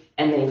great,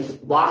 and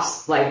they've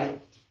lost a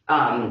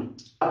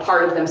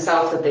part of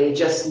themselves that they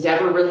just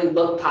never really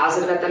look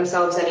positive at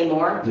themselves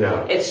anymore.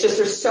 Yeah. It's just,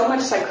 there's so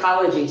much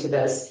psychology to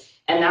this,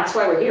 and that's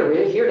why we're here.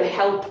 We're here to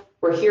help.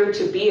 We're here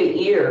to be an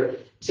ear,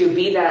 to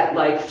be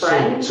that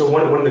friend. So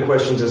one of the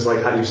questions is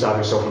how do you stop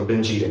yourself from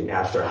binge eating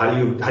after? How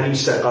do you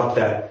set up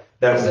that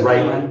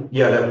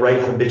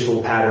right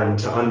habitual pattern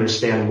to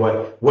understand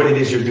what it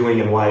is you're doing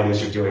and why it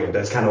is you're doing it?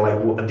 That's kind of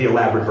like the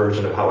elaborate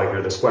version of how I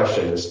hear this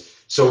question is.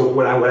 So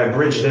when I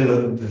bridged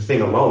in the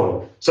thing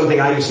alone, something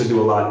I used to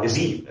do a lot is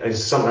eat.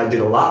 It's something I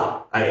did a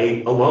lot. I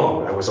ate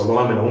alone. I was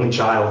alone. I'm an only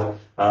child.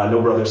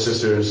 no brothers,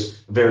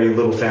 sisters, very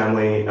little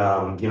family,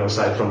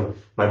 aside from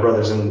my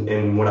brothers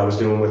and what I was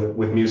doing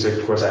with music.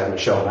 Of course, I have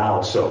Michele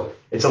now, so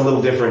it's a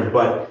little different.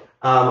 But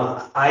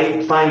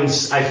I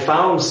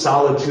found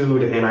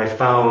solitude, and I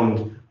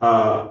found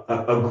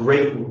a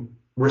great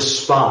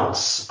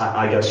response,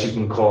 I guess you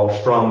can call,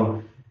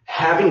 from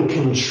having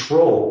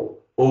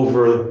control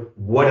over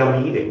what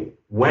I'm eating,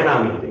 when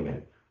I'm eating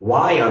it,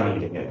 why I'm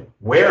eating it,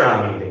 where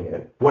I'm eating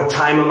it, what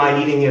time am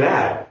I eating it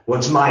at,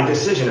 what's my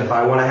decision. If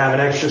I want to have an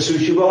extra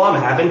sushi roll,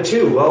 I'm having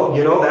two. Well,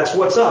 that's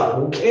what's up.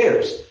 Who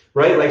cares,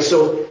 right? Like,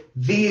 so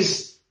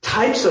these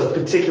types of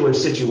particular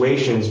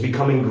situations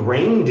become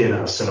ingrained in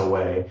us in a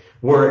way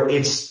where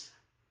it's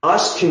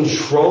us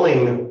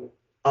controlling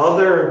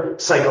other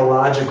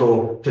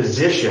psychological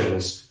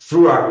positions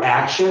through our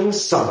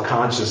actions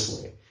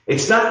subconsciously.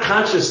 It's not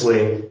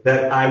consciously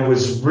that I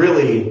was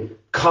really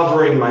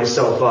covering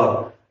myself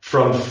up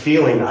from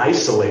feeling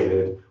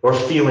isolated or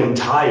feeling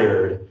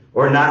tired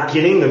or not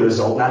getting the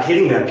result, not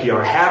hitting that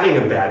PR, having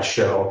a bad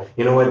show.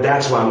 You know what?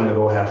 That's why I'm going to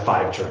go have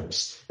 5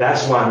 drinks.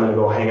 That's why I'm going to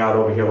go hang out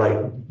over here like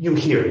you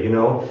here,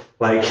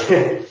 like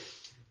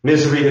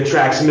misery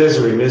attracts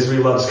misery. Misery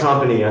loves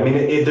company. I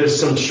mean, there's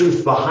some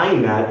truth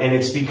behind that, and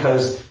it's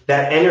because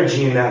that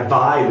energy and that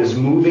vibe is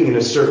moving in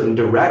a certain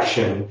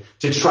direction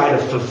to try to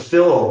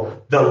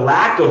fulfill the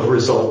lack of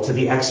result to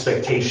the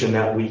expectation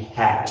that we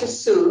had. To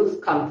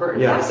soothe, comfort,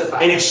 and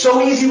pacify. And it's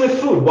so easy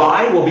with food.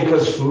 Why? Well,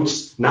 because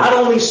food's not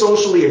only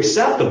socially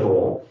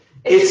acceptable,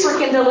 it's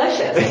freaking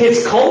delicious.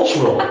 It's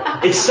cultural.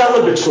 It's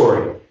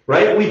celebratory,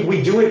 right?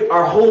 We do it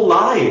our whole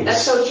lives.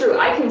 That's so true.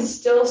 I can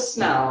still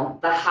smell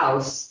the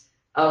house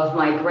of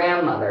my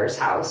grandmother's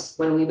house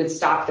when we would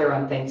stop there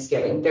on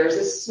Thanksgiving. There's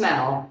a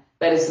smell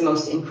that is the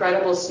most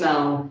incredible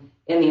smell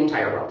in the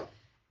entire world.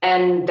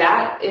 And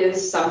that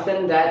is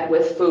something that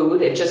with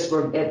food,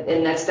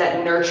 and that's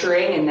that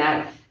nurturing and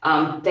that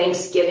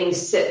Thanksgiving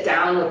sit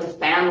down with the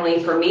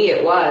family. For me,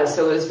 it was.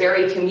 So it was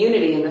very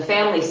community in the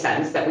family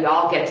sense that we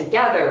all get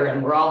together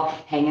and we're all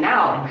hanging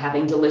out and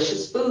having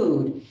delicious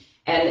food.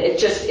 And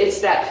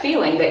it's that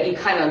feeling that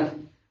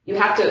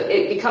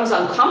it becomes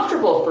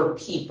uncomfortable for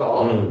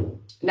people.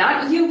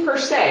 Not you per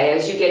se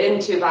as you get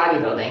into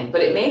bodybuilding,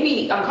 but it may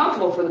be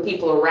uncomfortable for the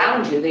people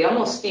around you. They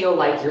almost feel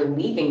like you're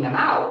leaving them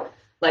out.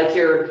 Like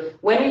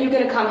when are you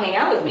going to come hang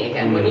out with me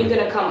again? When are you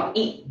going to come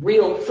eat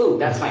real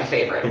food? That's my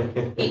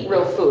favorite. Eat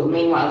real food.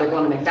 Meanwhile, they're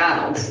going to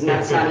McDonald's, and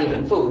that's not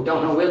even food.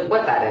 Don't know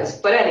what that is.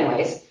 But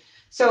anyways,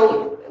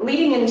 so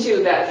leading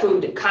into that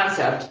food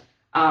concept,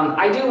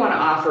 I do want to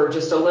offer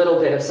just a little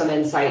bit of some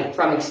insight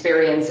from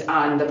experience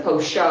on the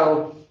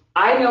post-show.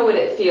 I know what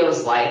it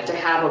feels like to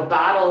have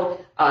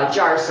a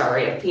jar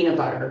of peanut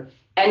butter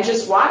and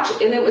just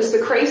watch. And it was the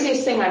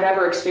craziest thing I've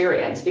ever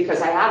experienced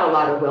because I have a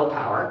lot of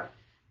willpower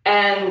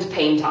and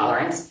pain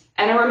tolerance.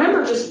 And I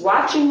remember just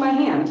watching my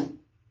hand,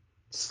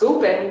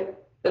 scooping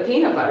the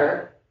peanut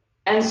butter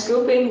and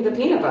scooping the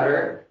peanut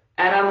butter.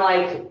 And I'm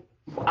like,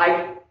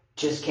 I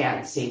just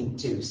can't seem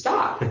to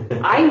stop.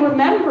 I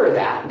remember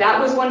that. That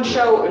was one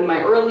show in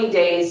my early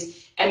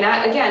days. And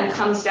that, again,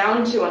 comes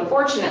down to,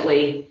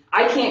 unfortunately,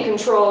 I can't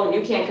control,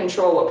 you can't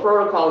control what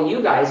protocol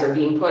you guys are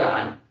being put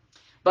on.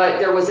 But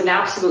there was an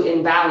absolute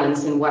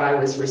imbalance in what I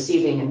was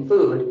receiving in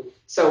food.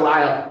 So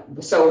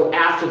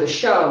after the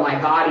show,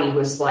 my body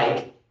was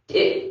like,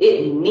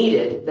 it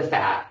needed the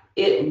fat.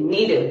 It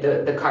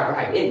needed the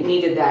carbohydrate. It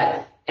needed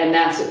that. And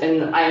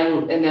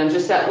then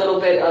just that little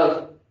bit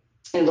of,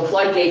 the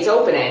floodgates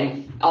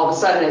opening, all of a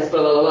sudden it's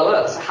blah, blah, blah,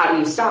 blah. So how do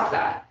you stop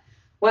that?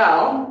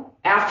 Well,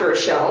 after a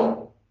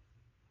show,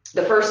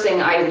 the first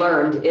thing I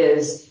learned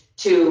is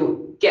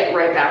to get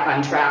right back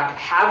on track,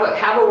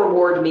 have a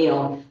reward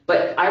meal.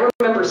 But I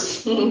remember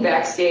seeing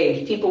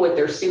backstage people with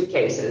their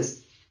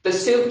suitcases, the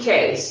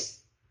suitcase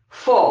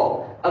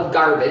full of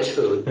garbage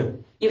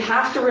food. You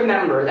have to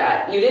remember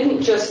that you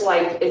didn't just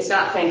it's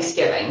not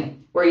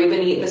Thanksgiving where you've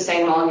been eating the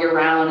same all year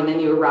round and then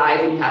you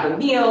arrive and you have a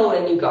meal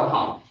and you go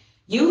home.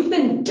 You've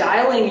been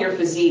dialing your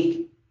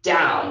physique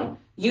down.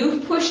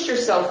 You've pushed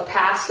yourself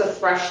past the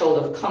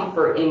threshold of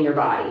comfort in your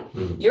body.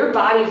 Your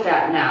body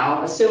fat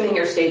now, assuming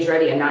you're stage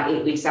ready and not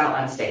 8 weeks out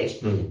on stage,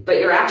 but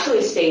you're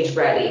actually stage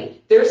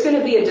ready, there's going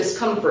to be a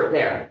discomfort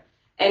there.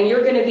 And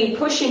you're going to be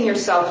pushing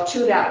yourself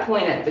to that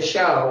point at the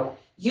show.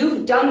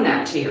 You've done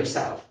that to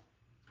yourself.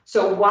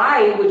 So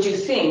why would you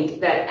think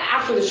that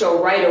after the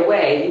show right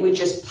away, you would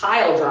just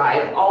pile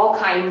drive all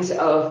kinds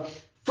of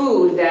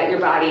food that your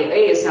body,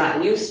 A, is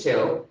not used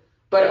to,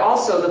 but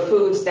also the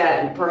foods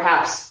that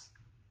perhaps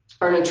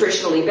are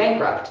nutritionally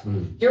bankrupt.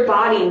 Your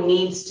body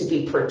needs to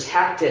be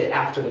protected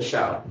after the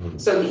show.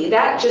 So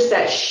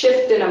that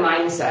shift in a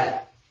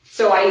mindset.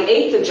 So I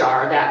ate the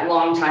jar that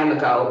long time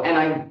ago,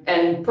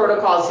 and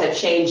protocols had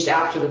changed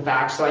after the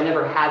fact, so I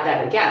never had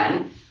that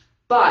again.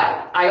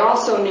 But I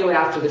also knew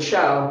after the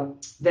show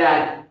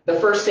that the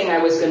first thing I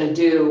was going to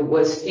do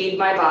was feed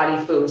my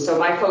body food. So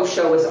my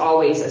post-show was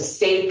always a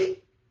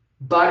steak,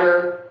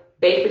 butter,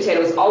 baked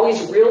potatoes,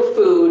 always real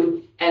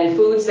food, and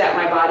foods that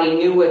my body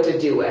knew what to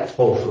do with.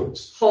 Whole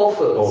foods. Whole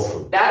foods. Whole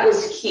food. That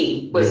was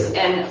key.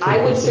 And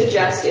I would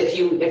suggest if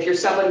you're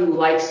somebody who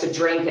likes to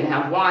drink and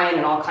have wine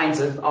and all kinds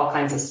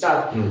of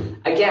stuff,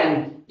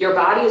 again, your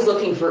body is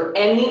looking for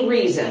any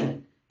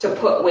reason to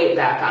put weight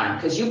back on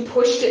because you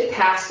pushed it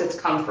past its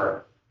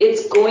comfort.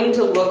 It's going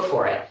to look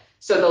for it.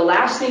 So the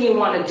last thing you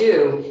want to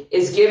do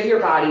is give your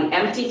body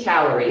empty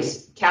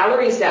calories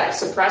that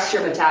suppress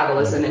your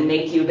metabolism and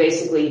make you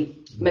basically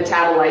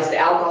metabolize the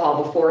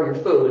alcohol before your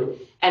food.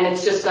 And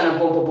it's just going to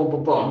boom, boom, boom,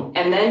 boom, boom.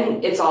 And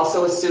then it's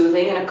also a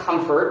soothing and a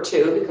comfort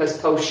too, because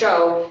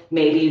post-show,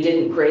 maybe you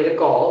didn't create a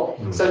goal.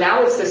 So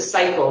now it's this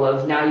cycle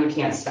of now you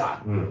can't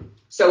stop.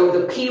 So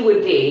the key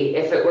would be,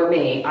 if it were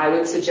me, I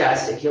would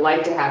suggest if you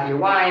like to have your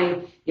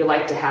wine, you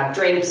like to have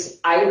drinks,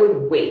 I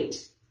would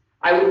wait.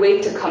 I would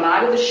wait to come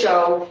out of the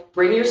show,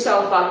 bring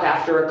yourself up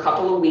after a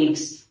couple of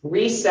weeks,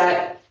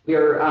 reset,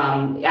 you're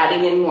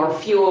adding in more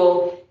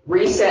fuel,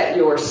 reset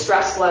your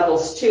stress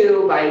levels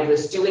too by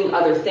just doing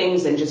other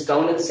things and just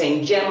going to the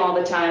same gym all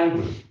the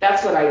time.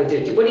 That's what I would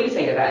do. What do you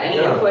think of that? Any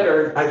input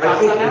or thoughts I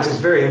think on that? it's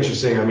very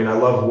interesting. I mean, I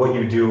love what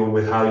you do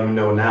with how you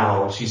know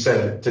now. She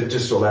said,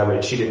 just to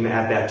elaborate, she didn't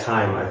at that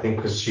time, I think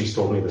because she's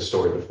told me the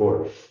story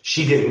before,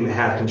 she didn't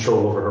have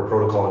control over her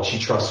protocol and she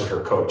trusted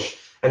her coach.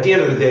 At the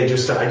end of the day, I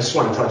just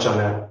want to touch on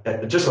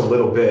that just a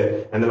little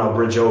bit, and then I'll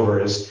bridge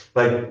over, is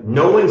like,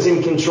 no one's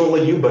in control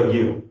of you but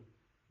you.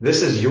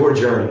 This is your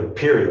journey,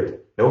 period.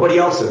 Nobody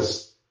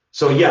else's.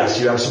 So yes,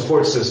 you have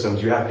support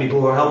systems, you have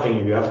people who are helping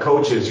you, you have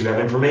coaches, you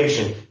have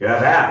information, you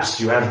have apps,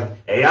 you have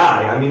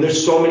AI. I mean,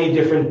 there's so many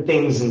different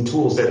things and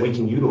tools that we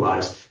can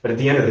utilize, but at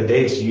the end of the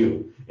day, it's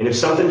you. And if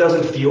something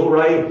doesn't feel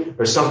right,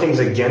 or something's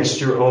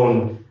against your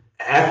own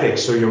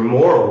ethics or your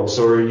morals,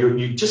 or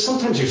you just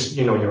sometimes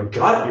your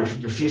gut,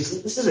 your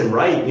feels, this isn't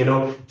right,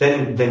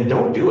 then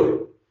don't do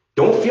it.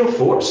 Don't feel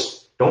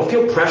forced. Don't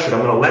feel pressured.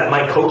 I'm going to let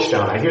my coach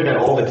down. I hear that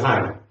all the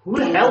time. Who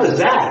the hell is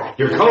that?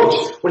 Your coach?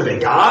 What are they,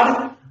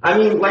 God? I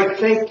mean, like,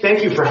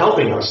 thank you for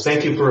helping us.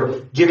 Thank you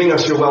for giving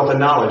us your wealth of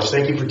knowledge.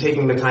 Thank you for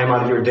taking the time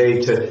out of your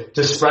day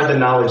to spread the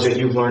knowledge that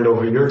you've learned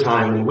over your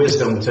time and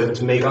wisdom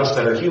to make us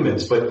better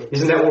humans. But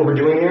isn't that what we're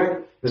doing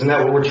here? Isn't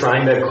that what we're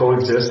trying to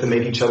coexist, to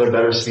make each other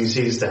better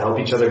species, to help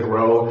each other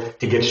grow,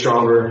 to get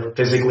stronger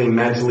physically,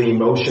 mentally,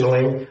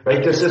 emotionally,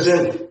 right? This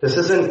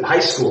isn't high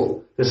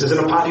school. This isn't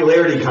a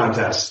popularity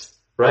contest,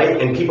 right?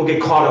 And people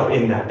get caught up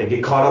in that. They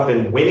get caught up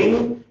in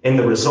winning and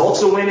the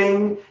results of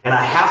winning, and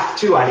I have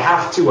to,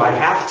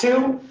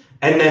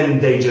 and then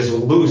they just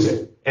lose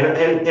it. And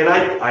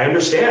I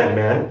understand,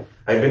 man.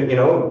 I've been,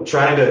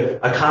 trying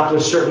to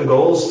accomplish certain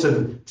goals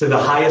to the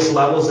highest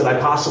levels that I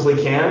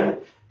possibly can.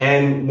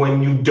 And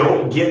when you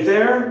don't get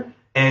there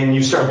and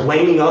you start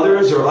blaming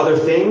others or other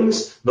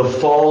things, the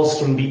falls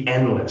can be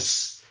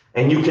endless.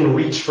 And you can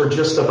reach for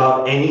just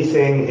about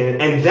anything.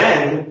 And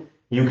then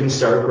you can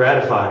start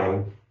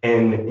gratifying,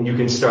 and you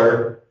can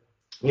start,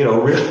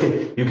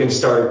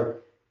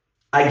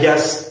 I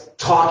guess,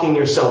 talking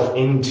yourself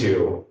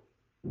into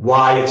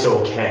why it's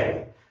okay.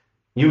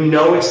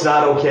 It's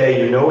not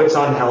okay. It's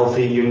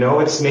unhealthy.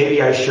 It's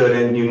maybe I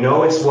shouldn't.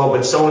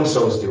 But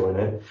so-and-so's doing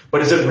it.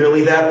 But is it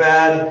really that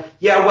bad?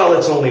 Yeah, well,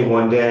 it's only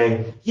one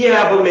day.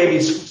 Yeah, but maybe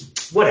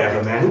it's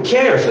whatever, man. Who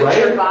cares, but right?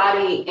 Your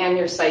body and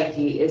your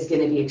psyche is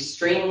going to be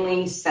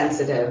extremely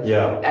sensitive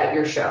at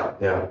your show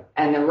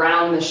and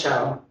around the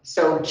show.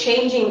 So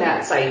changing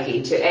that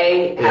psyche to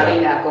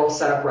having that goal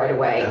set up right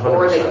away, 100%.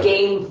 Or the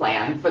game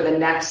plan for the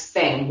next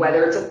thing,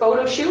 whether it's a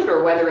photo shoot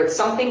or whether it's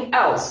something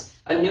else.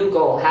 A new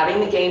goal, having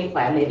the game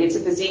plan. Maybe it's a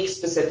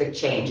physique-specific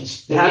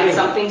change. Maybe it's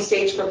something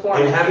stage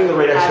performance. And having the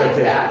right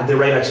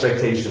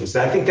expectations.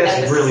 I think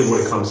that's really what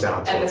it comes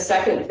down to. And the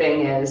second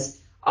thing is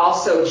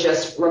also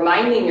just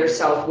reminding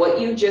yourself what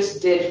you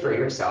just did for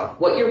yourself,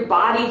 what your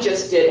body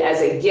just did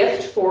as a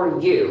gift for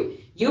you.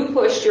 You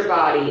pushed your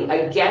body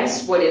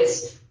against what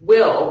its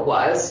will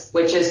was,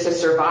 which is to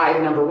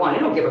survive, number one.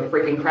 You don't give a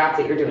freaking crap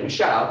that you're doing a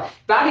show.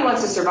 Body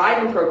wants to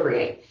survive and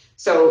procreate.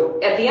 So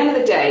at the end of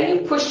the day,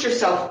 you pushed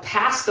yourself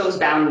past those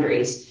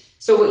boundaries.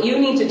 So what you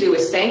need to do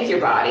is thank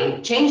your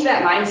body, change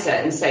that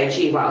mindset and say,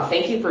 gee, wow,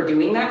 thank you for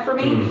doing that for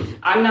me.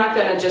 I'm not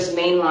going to just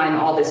mainline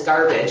all this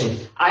garbage.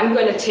 I'm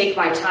going to take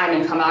my time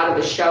and come out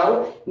of the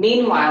show.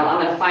 Meanwhile,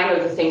 I'm going to find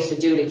other things to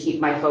do to keep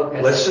my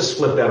focus. Let's just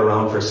flip that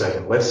around for a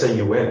second. Let's say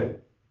you win.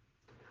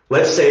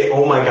 Let's say,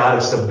 oh my God,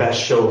 it's the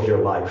best show of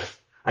your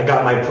life. I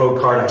got my pro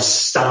card. I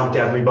stomped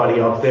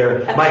everybody up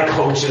there. My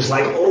coach is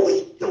like,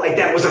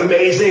 that was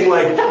amazing.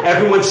 Like,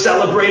 everyone's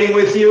celebrating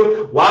with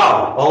you.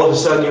 Wow. All of a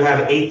sudden you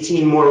have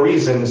 18 more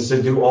reasons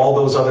to do all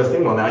those other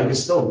things. Well, now you can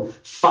still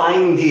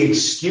find the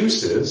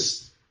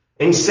excuses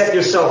and set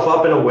yourself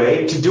up in a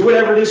way to do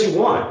whatever it is you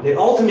want.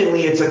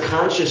 Ultimately, it's a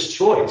conscious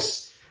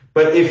choice.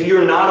 But if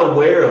you're not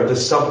aware of the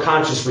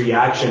subconscious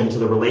reaction to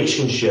the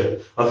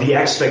relationship of the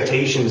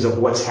expectations of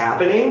what's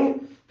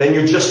happening, then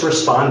you're just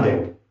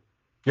responding.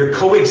 You're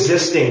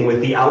coexisting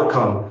with the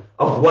outcome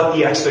of what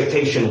the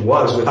expectation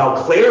was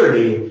without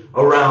clarity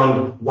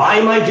around, why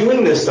am I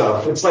doing this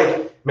stuff? It's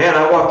like, man,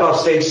 I walked off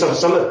stage some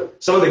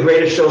of the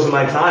greatest shows of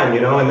my time,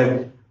 and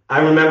then I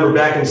remember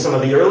back in some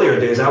of the earlier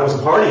days, I was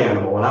a party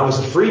animal and I was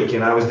a freak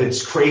and I was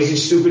this crazy,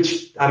 stupid,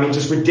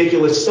 just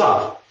ridiculous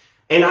stuff.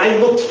 And I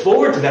looked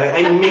forward to that.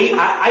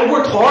 I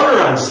worked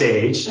harder on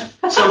stage,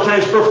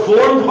 sometimes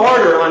performed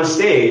harder on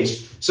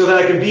stage so that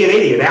I could be an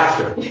idiot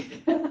after.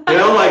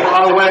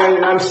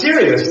 When I'm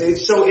serious.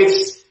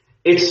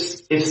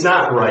 It's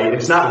not right.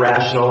 It's not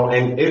rational.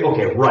 And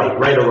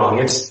right or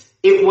wrong.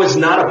 It was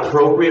not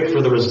appropriate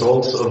for the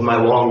results of my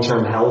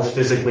long-term health,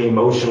 physically,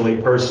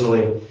 emotionally,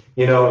 personally,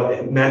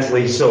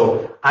 mentally.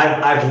 So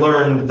I've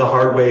learned the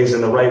hard ways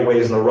and the right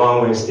ways and the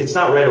wrong ways. It's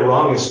not right or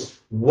wrong. It's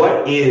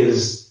what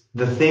is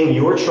the thing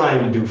you're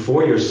trying to do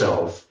for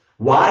yourself.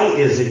 Why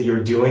is it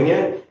you're doing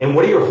it? And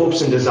what are your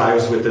hopes and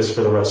desires with this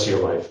for the rest of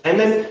your life? And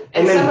then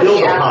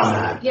build upon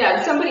that.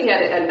 Yeah, somebody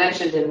had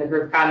mentioned in the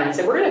group comments,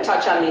 and we're going to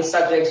touch on these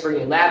subjects. We're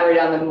going to elaborate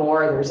on them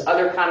more. There's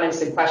other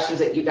comments and questions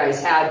that you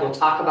guys had. We'll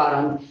talk about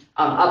on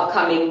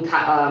upcoming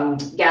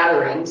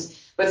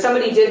gatherings. But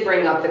somebody did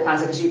bring up the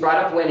concept, because you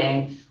brought up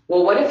winning.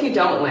 Well, what if you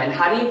don't win?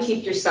 How do you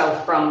keep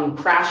yourself from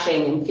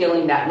crashing and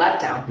feeling that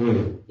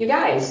letdown? You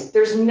guys,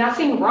 there's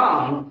nothing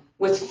wrong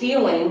with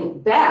feeling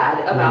bad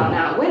about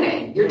not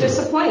winning. You're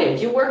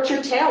disappointed. You worked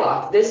your tail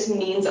off. This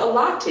means a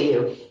lot to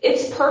you.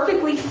 It's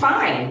perfectly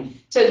fine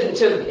don't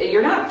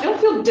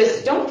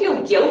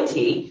feel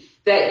guilty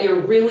that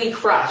you're really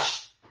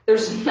crushed.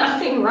 There's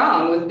nothing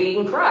wrong with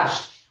being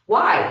crushed.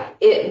 Why?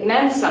 It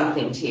meant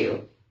something to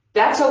you.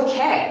 That's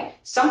okay.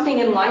 Something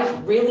in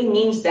life really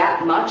means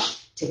that much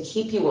to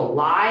keep you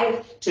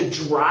alive, to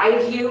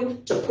drive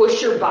you, to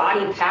push your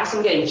body past,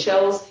 I'm getting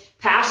chills,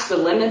 past the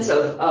limits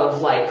of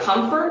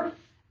comfort.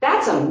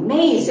 That's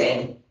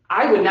amazing.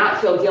 I would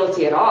not feel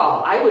guilty at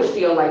all. I would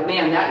feel like,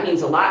 man, that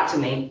means a lot to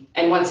me.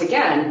 And once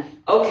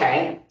again,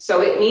 okay,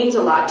 so it means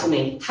a lot to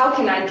me. How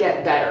can I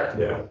get better?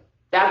 Yeah.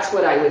 That's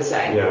what I would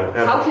say.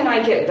 Yeah. How can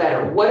I get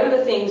better? What are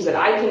the things that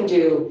I can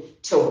do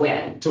to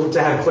win? To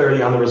have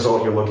clarity on the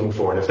result you're looking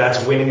for. And if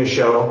that's winning a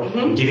show,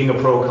 getting a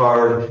pro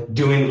card,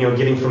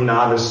 getting from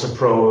novice to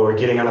pro, or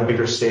getting on a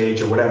bigger stage,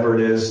 or whatever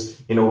it is,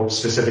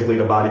 specifically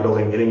to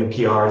bodybuilding, getting a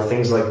PR,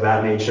 things like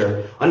that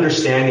nature,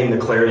 understanding the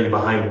clarity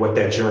behind what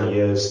that journey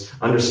is,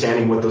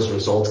 understanding what those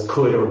results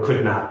could or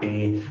could not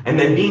be, and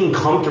then being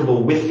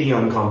comfortable with the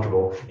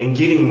uncomfortable and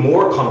getting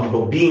more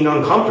comfortable being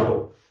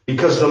uncomfortable.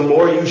 Because the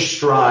more you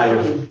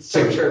strive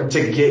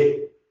to get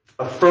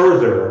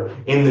further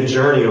in the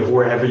journey of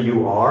wherever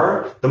you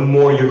are, the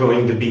more you're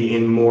going to be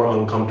in more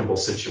uncomfortable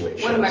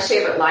situations. One of my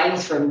favorite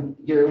lines from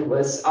you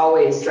was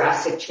always,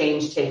 drastic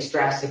change takes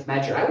drastic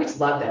measure. I always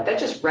love that. That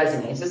just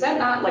resonates. Is that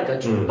not like a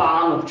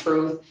bomb of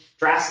truth?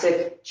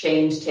 Drastic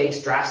change takes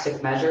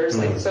drastic measures.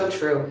 So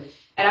true.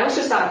 And I was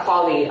just on a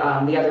call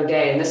the other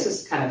day, and this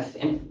is kind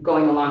of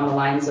going along the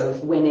lines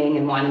of winning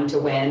and wanting to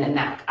win and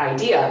that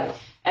idea.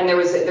 And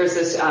there's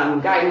this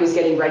guy who was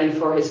getting ready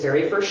for his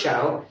very first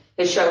show.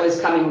 His show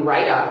is coming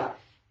right up,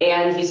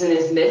 and he's in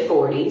his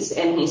mid-40s,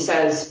 and he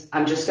says,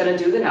 I'm just going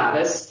to do the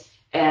novice.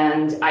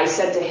 And I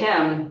said to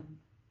him,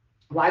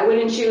 why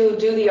wouldn't you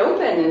do the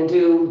open and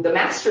do the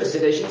master's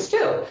divisions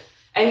too?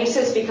 And he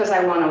says, because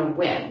I want to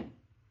win.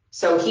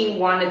 So he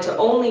wanted to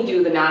only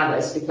do the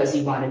novice because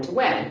he wanted to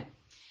win.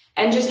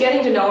 And just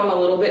getting to know him a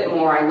little bit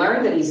more, I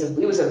learned that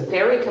he was a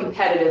very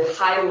competitive,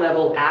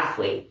 high-level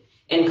athlete.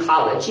 In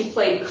college, he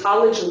played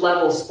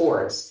college-level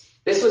sports.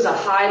 This was a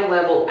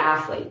high-level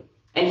athlete.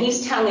 And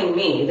he's telling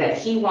me that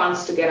he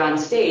wants to get on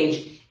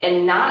stage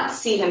and not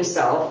see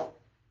himself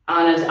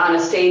on a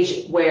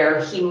stage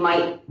where he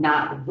might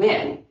not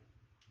win.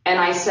 And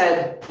I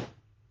said,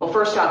 well,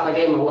 first off, I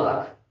gave him a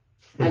look.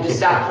 I just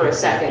stopped for a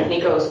second. And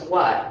he goes,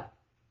 what?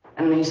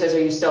 And then he says,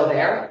 are you still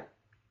there?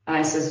 And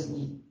I says,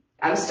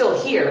 I'm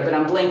still here, but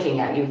I'm blinking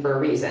at you for a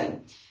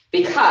reason.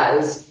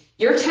 Because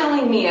you're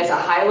telling me as a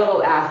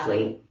high-level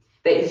athlete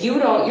that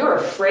you're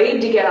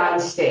afraid to get on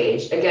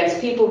stage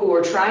against people who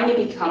are trying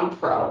to become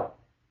pro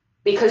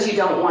because you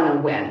don't want to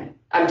win.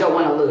 I don't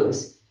want to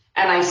lose.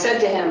 And I said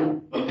to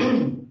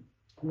him,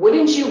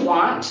 wouldn't you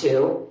want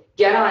to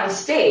get on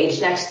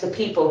stage next to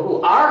people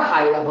who are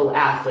high-level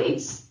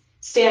athletes,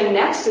 stand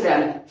next to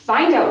them,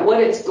 find out what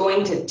it's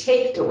going to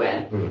take to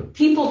win?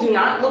 People do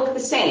not look the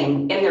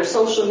same in their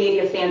social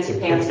media fancy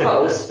pants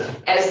posts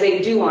as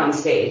they do on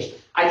stage.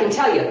 I can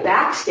tell you,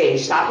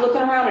 backstage, stop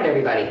looking around at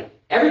everybody.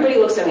 Everybody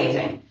looks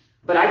amazing.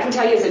 But I can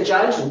tell you as a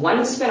judge,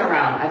 one spin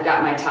around, I've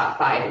got my top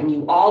 5. And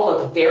you all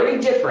look very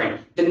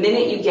different the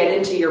minute you get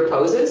into your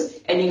poses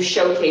and you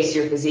showcase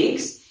your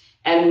physiques.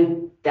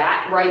 And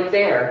that right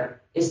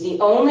there is the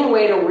only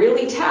way to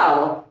really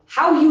tell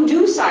how you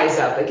do size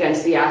up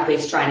against the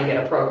athletes trying to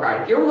get a pro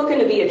card. If you're looking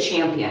to be a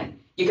champion,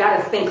 you got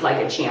to think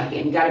like a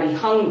champion. You got to be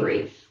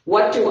hungry.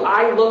 What do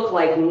I look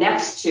like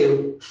next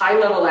to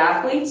high-level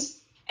athletes?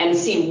 And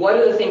see what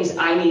are the things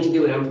I need to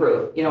do to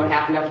improve. You know what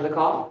happened after the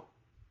call?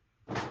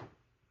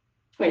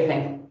 What do you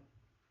think?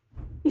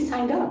 He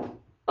signed up.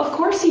 Of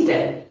course he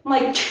did. I'm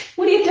like,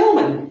 what are you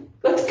doing?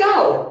 Let's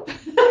go.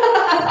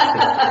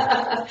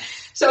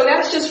 So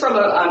that's just from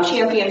a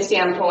champion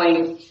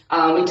standpoint.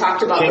 We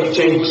talked about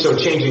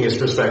changing his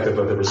perspective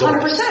of the result.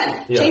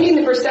 100%. Yeah. Changing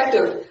the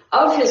perspective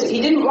of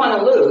he didn't want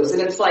to lose.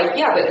 And it's like,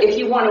 yeah, but if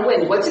you want to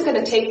win, what's it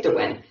going to take to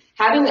win?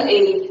 Having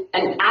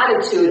an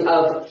attitude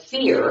of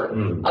fear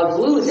of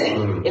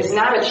losing is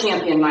not a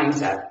champion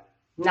mindset.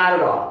 Not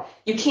at all.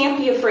 You can't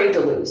be afraid to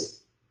lose.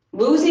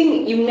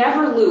 Losing, you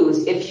never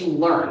lose if you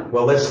learn.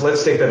 Well, let's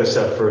take that a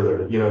step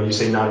further. You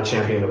say not a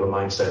champion of a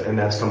mindset, and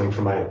that's coming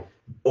from my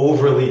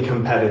overly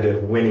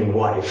competitive winning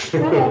wife.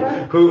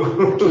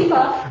 who keep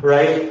up.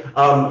 Right?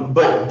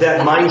 But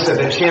that mindset,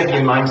 that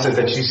champion mindset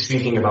that she's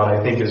speaking about,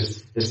 I think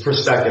is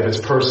perspective.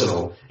 It's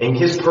personal. And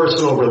his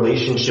personal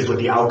relationship with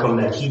the outcome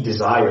that he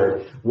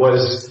desired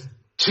was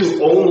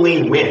to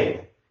only win.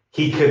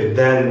 He could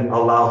then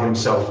allow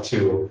himself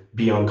to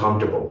be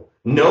uncomfortable,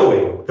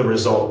 knowing the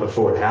result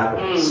before it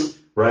happens,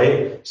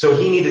 right? So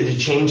he needed to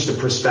change the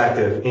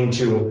perspective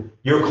into,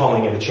 you're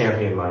calling it a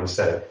champion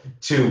mindset,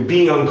 to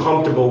being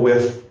uncomfortable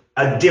with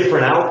a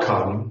different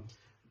outcome,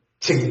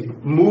 to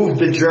move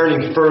the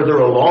journey further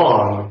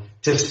along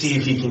to see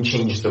if he can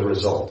change the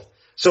result.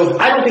 So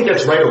I don't think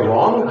that's right or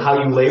wrong,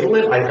 how you label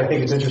it. I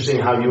think it's interesting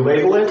how you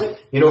label it.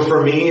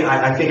 For me,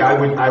 I think I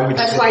would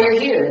That's why you're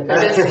here.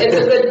 Because it's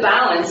a good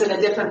balance and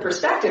a different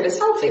perspective. It's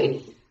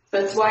healthy.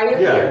 That's why you're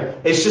here.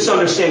 It's just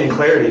understanding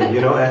clarity,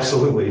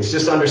 absolutely. It's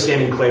just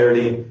understanding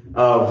clarity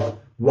of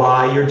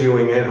why you're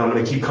doing it. I'm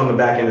going to keep coming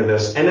back into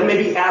this. And then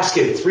maybe ask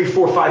it 3,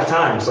 4, 5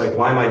 times. Like,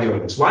 why am I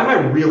doing this? Why am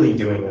I really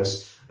doing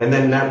this? And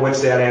then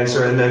what's that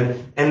answer? And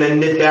then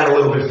knit that a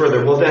little bit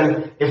further. Well,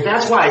 then, if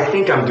that's why I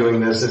think I'm doing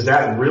this, is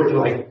that really,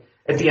 like,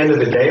 at the end of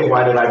the day,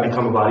 why did I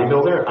become a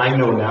bodybuilder? I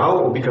know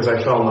now, because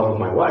I fell in love with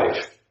my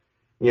wife.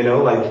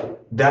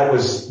 That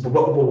was,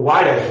 well,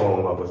 why did I fall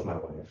in love with my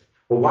wife?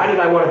 Well, why did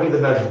I want to be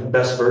the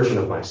best version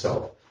of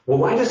myself? Well,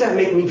 why does that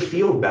make me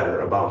feel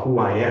better about who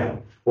I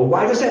am? Well,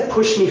 why does that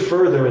push me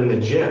further in the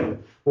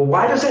gym? Well,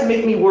 why does that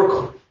make me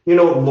work,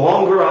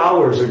 longer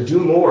hours or do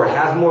more,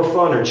 have more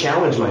fun or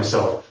challenge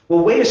myself?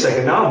 Well, wait a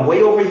second. Now I'm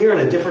way over here in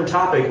a different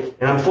topic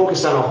and I'm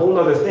focused on a whole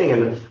other thing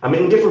and I'm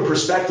in different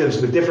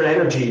perspectives with different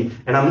energy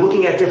and I'm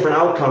looking at different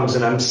outcomes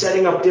and I'm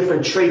setting up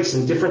different traits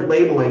and different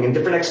labeling and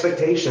different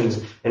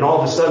expectations. And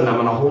all of a sudden I'm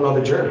on a whole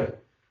other journey.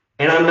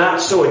 And I'm not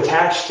so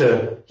attached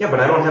to, but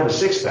I don't have a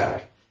six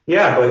pack.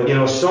 Yeah,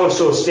 but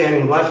so-and-so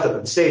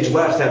standing stage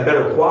left had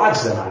better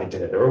quads than I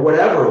did or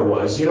whatever it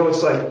was.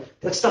 It's like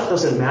that stuff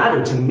doesn't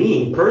matter to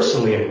me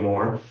personally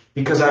anymore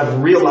because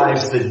I've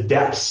realized the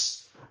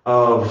depths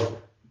of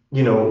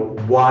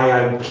why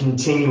I'm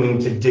continuing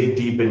to dig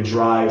deep and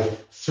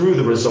drive through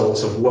the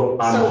results of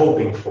what I'm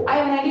hoping for. I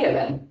have an idea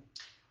then.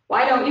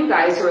 Why don't you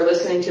guys who are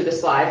listening to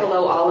this live,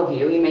 hello all of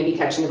you, you may be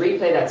catching the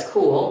replay, that's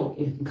cool.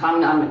 You can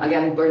comment on,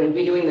 again, we're going to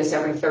be doing this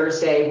every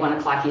Thursday, 1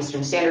 o'clock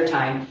Eastern Standard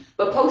Time,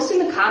 but post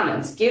in the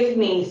comments, give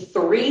me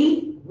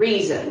 3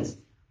 reasons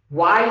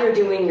why you're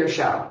doing your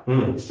show.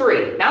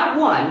 3, not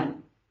 1.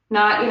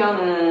 Not,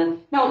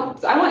 no,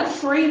 I want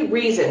 3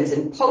 reasons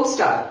and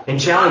post up. And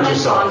challenge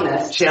yourself. On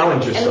this.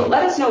 Challenge yourself. And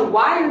let us know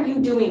why are you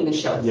doing the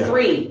show. Yeah.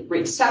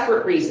 3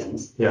 separate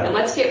reasons. Yeah. And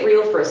let's get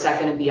real for a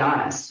second and be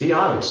honest. Be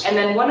honest. And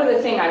then one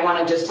other thing I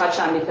want to just touch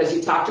on because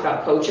you talked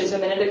about coaches a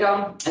minute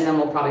ago, and then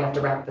we'll probably have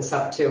to wrap this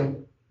up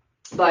too.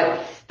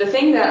 But the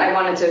thing that I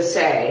wanted to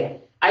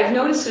say, I've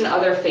noticed in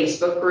other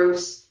Facebook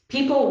groups,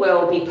 people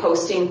will be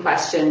posting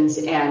questions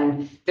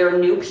and they're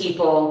new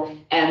people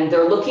and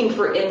they're looking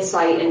for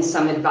insight and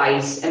some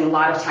advice. And a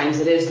lot of times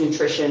it is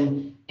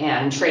nutrition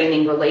and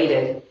training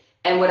related.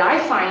 And what I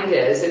find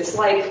is it's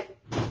like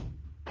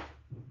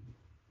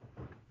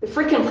the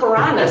freaking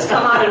piranhas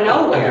come out of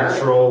nowhere.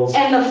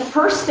 And the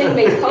first thing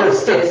they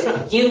post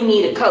is, you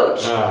need a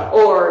coach.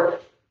 Or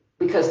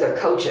because they're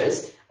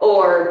coaches.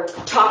 Or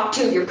talk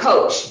to your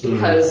coach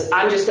because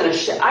I'm just going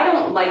to I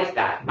don't like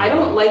that. I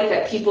don't like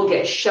that people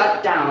get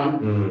shut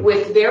down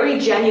with very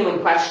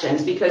genuine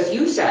questions because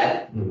you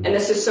said, and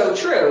this is so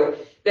true,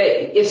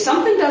 that if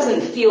something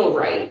doesn't feel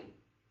right,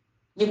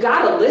 you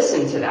got to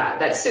listen to that.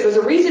 There's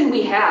a reason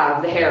we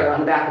have the hair on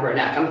the back of our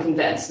neck, I'm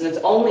convinced, and it's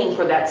only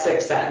for that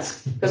 6th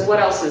sense because what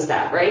else is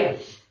that, right?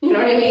 You know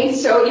what I mean?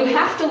 So you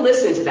have to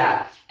listen to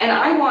that. And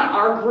I want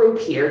our group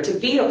here to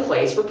be a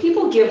place where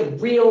people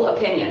give real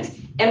opinions.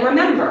 And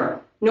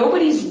remember,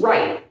 nobody's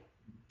right.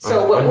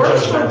 So what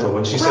works for,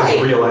 when she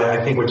says real,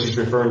 I think what she's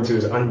referring to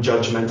is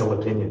unjudgmental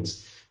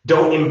opinions.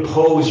 Don't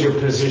impose your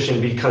position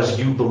because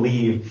you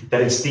believe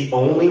that it's the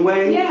only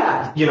way.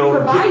 Yeah.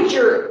 Provide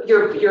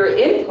your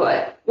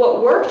input,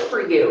 what worked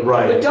for you.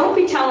 Right. But don't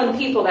be telling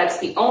people that's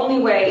the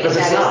only way and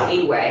that is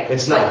the way.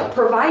 It's not.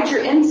 Provide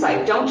your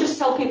insight. Don't just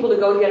tell people to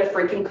go get a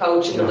freaking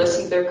coach and to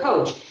listen to their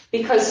coach.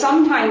 Because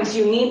sometimes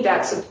you need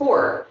that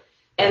support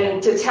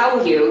and to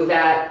tell you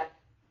that,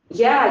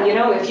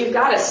 if you've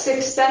got a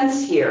 6th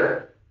sense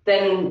here,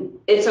 then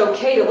it's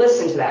okay to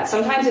listen to that.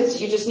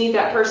 Sometimes you just need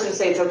that person to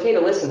say it's okay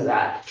to listen to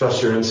that.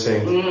 Trust your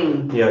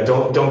instinct. Yeah,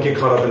 don't get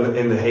caught up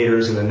in the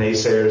haters and the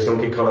naysayers. Don't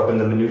get caught up in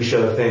the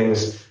minutia of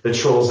things, the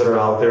trolls that are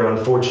out there.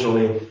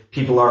 Unfortunately,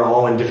 people are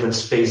all in different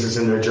phases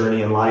in their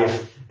journey in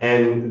life,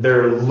 and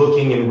they're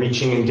looking and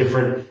reaching in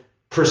different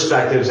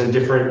perspectives and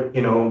different,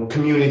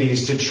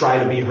 communities to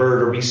try to be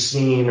heard or be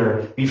seen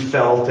or be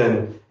felt.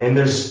 And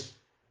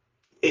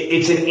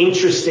it's an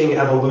interesting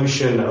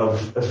evolution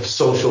of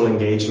social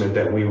engagement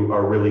that we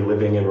are really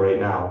living in right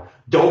now.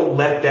 Don't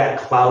let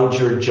that cloud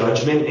your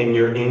judgment and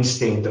your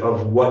instinct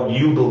of what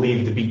you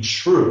believe to be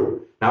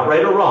true, not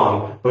right or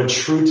wrong, but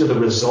true to the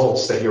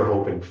results that you're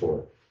hoping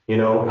for.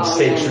 And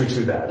stay true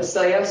to that.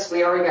 Vassilios,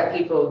 we already got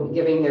people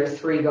giving their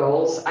 3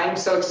 goals. I'm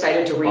so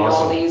excited to read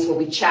all these. We'll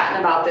be chatting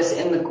about this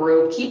in the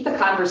group. Keep the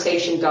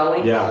conversation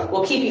going. Yeah.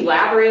 We'll keep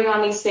elaborating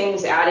on these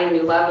things, adding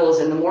new levels,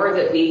 and the more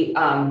that we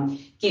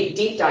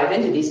deep dive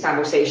into these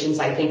conversations,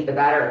 I think the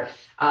better.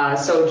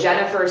 So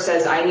Jennifer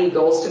says, I need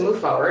goals to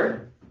move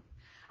forward.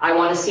 I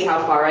want to see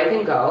how far I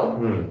can go.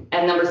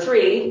 And number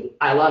 3,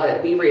 I love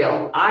it. Be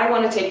real. I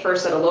want to take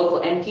first at a local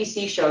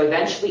NPC show,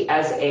 eventually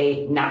as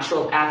a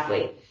natural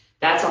athlete.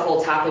 That's a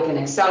whole topic in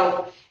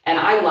itself. And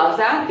I love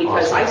that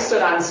because I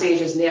stood on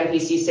stages, the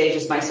NPC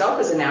stages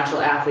myself as a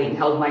natural athlete and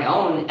held my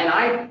own. And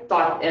I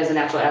thought as a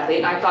natural athlete,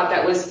 and I thought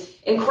that was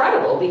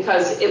incredible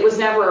because it was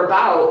never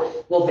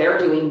about, well, they're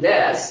doing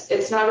this.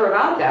 It's never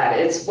about that.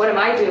 It's what am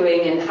I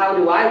doing and how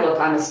do I look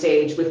on the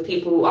stage with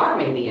people who are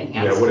maybe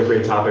enhanced. Yeah, what a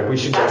great topic. We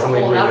should definitely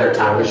bring that. That's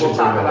a whole other topic. We'll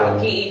talk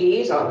about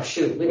PEDs. Oh,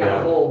 shoot. We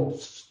got the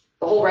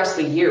whole rest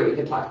of the year we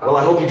could talk about. Well,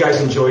 I hope you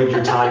guys enjoyed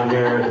your time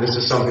here. This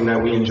is something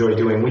that we enjoy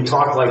doing. We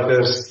talk like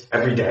this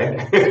every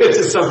day. This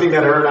is something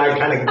that her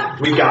and I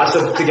we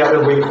gossip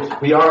together.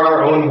 We are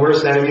our own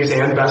worst enemies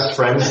and best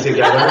friends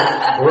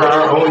together. We're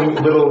our own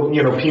little,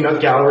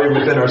 peanut gallery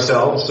within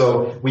ourselves.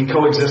 So we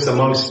coexist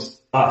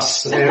amongst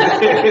us. And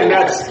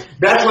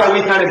that's why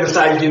we kind of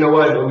decided,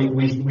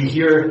 we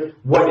hear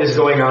what is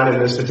going on in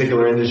this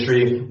particular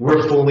industry.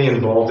 We're fully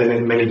involved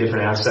in many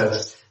different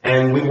assets.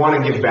 And we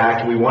want to give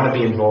back. We want to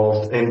be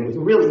involved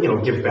and really,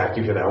 give back.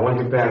 You hear that? I want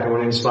to give back. I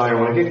want to inspire.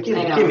 I want to give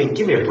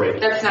me a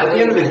break. At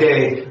the end of the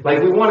day,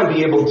 we want to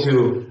be able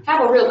to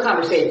have a real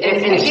conversation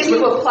and give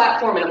you a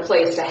platform and a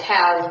place to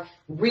have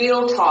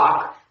real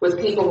talk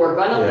with people who are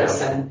going to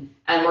listen.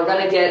 And we're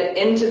going to get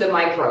into the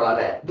micro of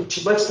it.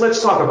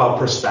 Let's talk about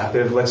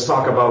perspective. Let's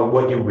talk about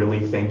what you're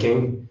really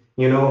thinking.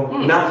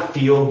 Not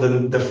feel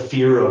the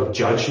fear of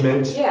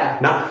judgment. Yeah.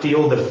 Not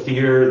feel the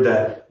fear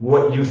that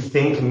what you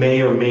think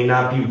may or may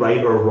not be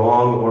right or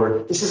wrong.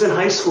 Or this is in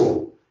high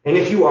school. And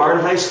if you are in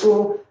high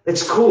school,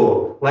 it's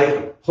cool.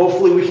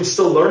 Hopefully we can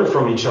still learn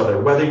from each other.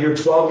 Whether you're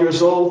 12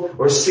 years old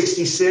or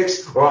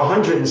 66 or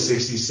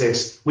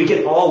 166, we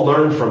can all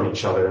learn from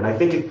each other. And I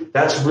think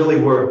that's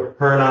really where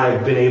her and I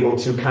have been able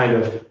to kind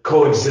of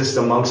coexist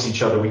amongst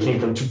each other. We came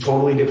from 2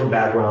 totally different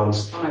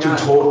backgrounds, 2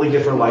 totally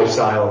different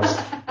lifestyles.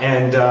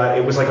 And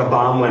it was like a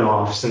bomb went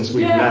off since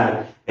we've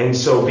met. And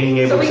so being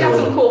able we got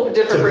some cool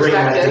different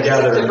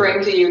perspectives to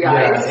bring to you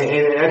guys. Yeah,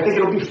 and I think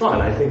it'll be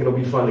fun. I think it'll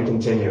be fun to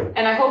continue.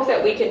 And I hope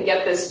that we can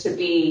get this to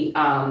be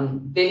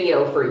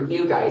video for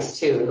you guys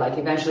too.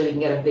 Eventually we can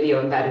get a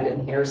video embedded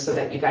in here so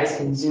that you guys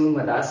can Zoom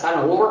with us. I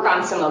don't know. We'll work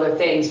on some other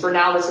things. For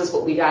now, this is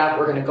what we got.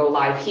 We're going to go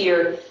live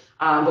here.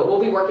 But we'll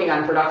be working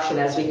on production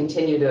as we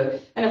continue to,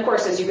 and of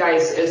course,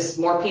 as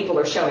more people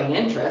are showing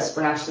interest,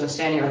 we're not just going to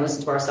stand here and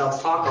listen to ourselves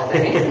talk all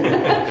day.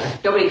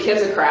 Nobody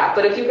gives a crap.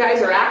 But if you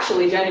guys are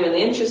actually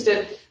genuinely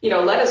interested,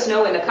 let us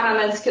know in the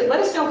comments.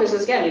 Let us know because,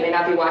 again, you may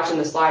not be watching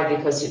this live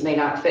because it may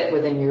not fit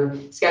within your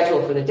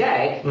schedule for the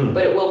day,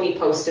 but it will be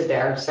posted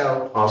there.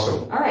 So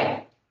awesome. All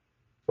right.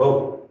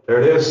 Well, there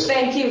it is.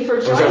 Thank you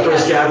for joining us. It was our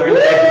first gathering.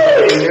 Thank you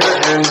for being here,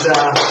 and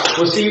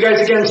we'll see you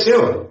guys again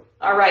soon.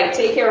 All right.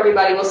 Take care,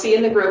 everybody. We'll see you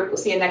in the group. We'll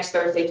see you next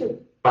Thursday,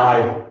 too.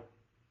 Bye.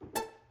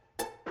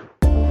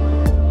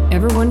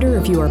 Ever wonder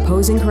if you are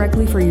posing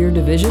correctly for your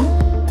division?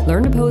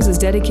 Learn to Pose is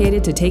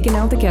dedicated to taking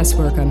out the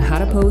guesswork on how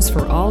to pose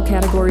for all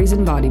categories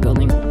in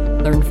bodybuilding.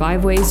 Learn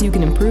 5 ways you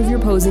can improve your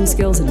posing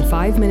skills in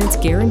 5 minutes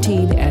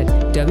guaranteed at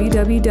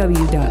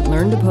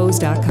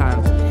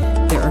www.learntopose.com.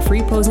 There are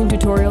free posing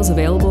tutorials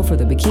available for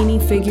the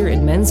bikini, figure,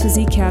 and men's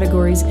physique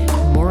categories,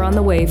 and more on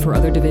the way for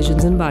other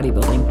divisions in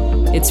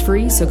bodybuilding. It's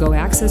free, so go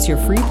access your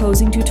free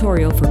posing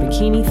tutorial for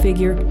bikini,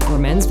 figure, or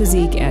men's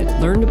physique at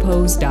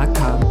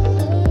learntopose.com.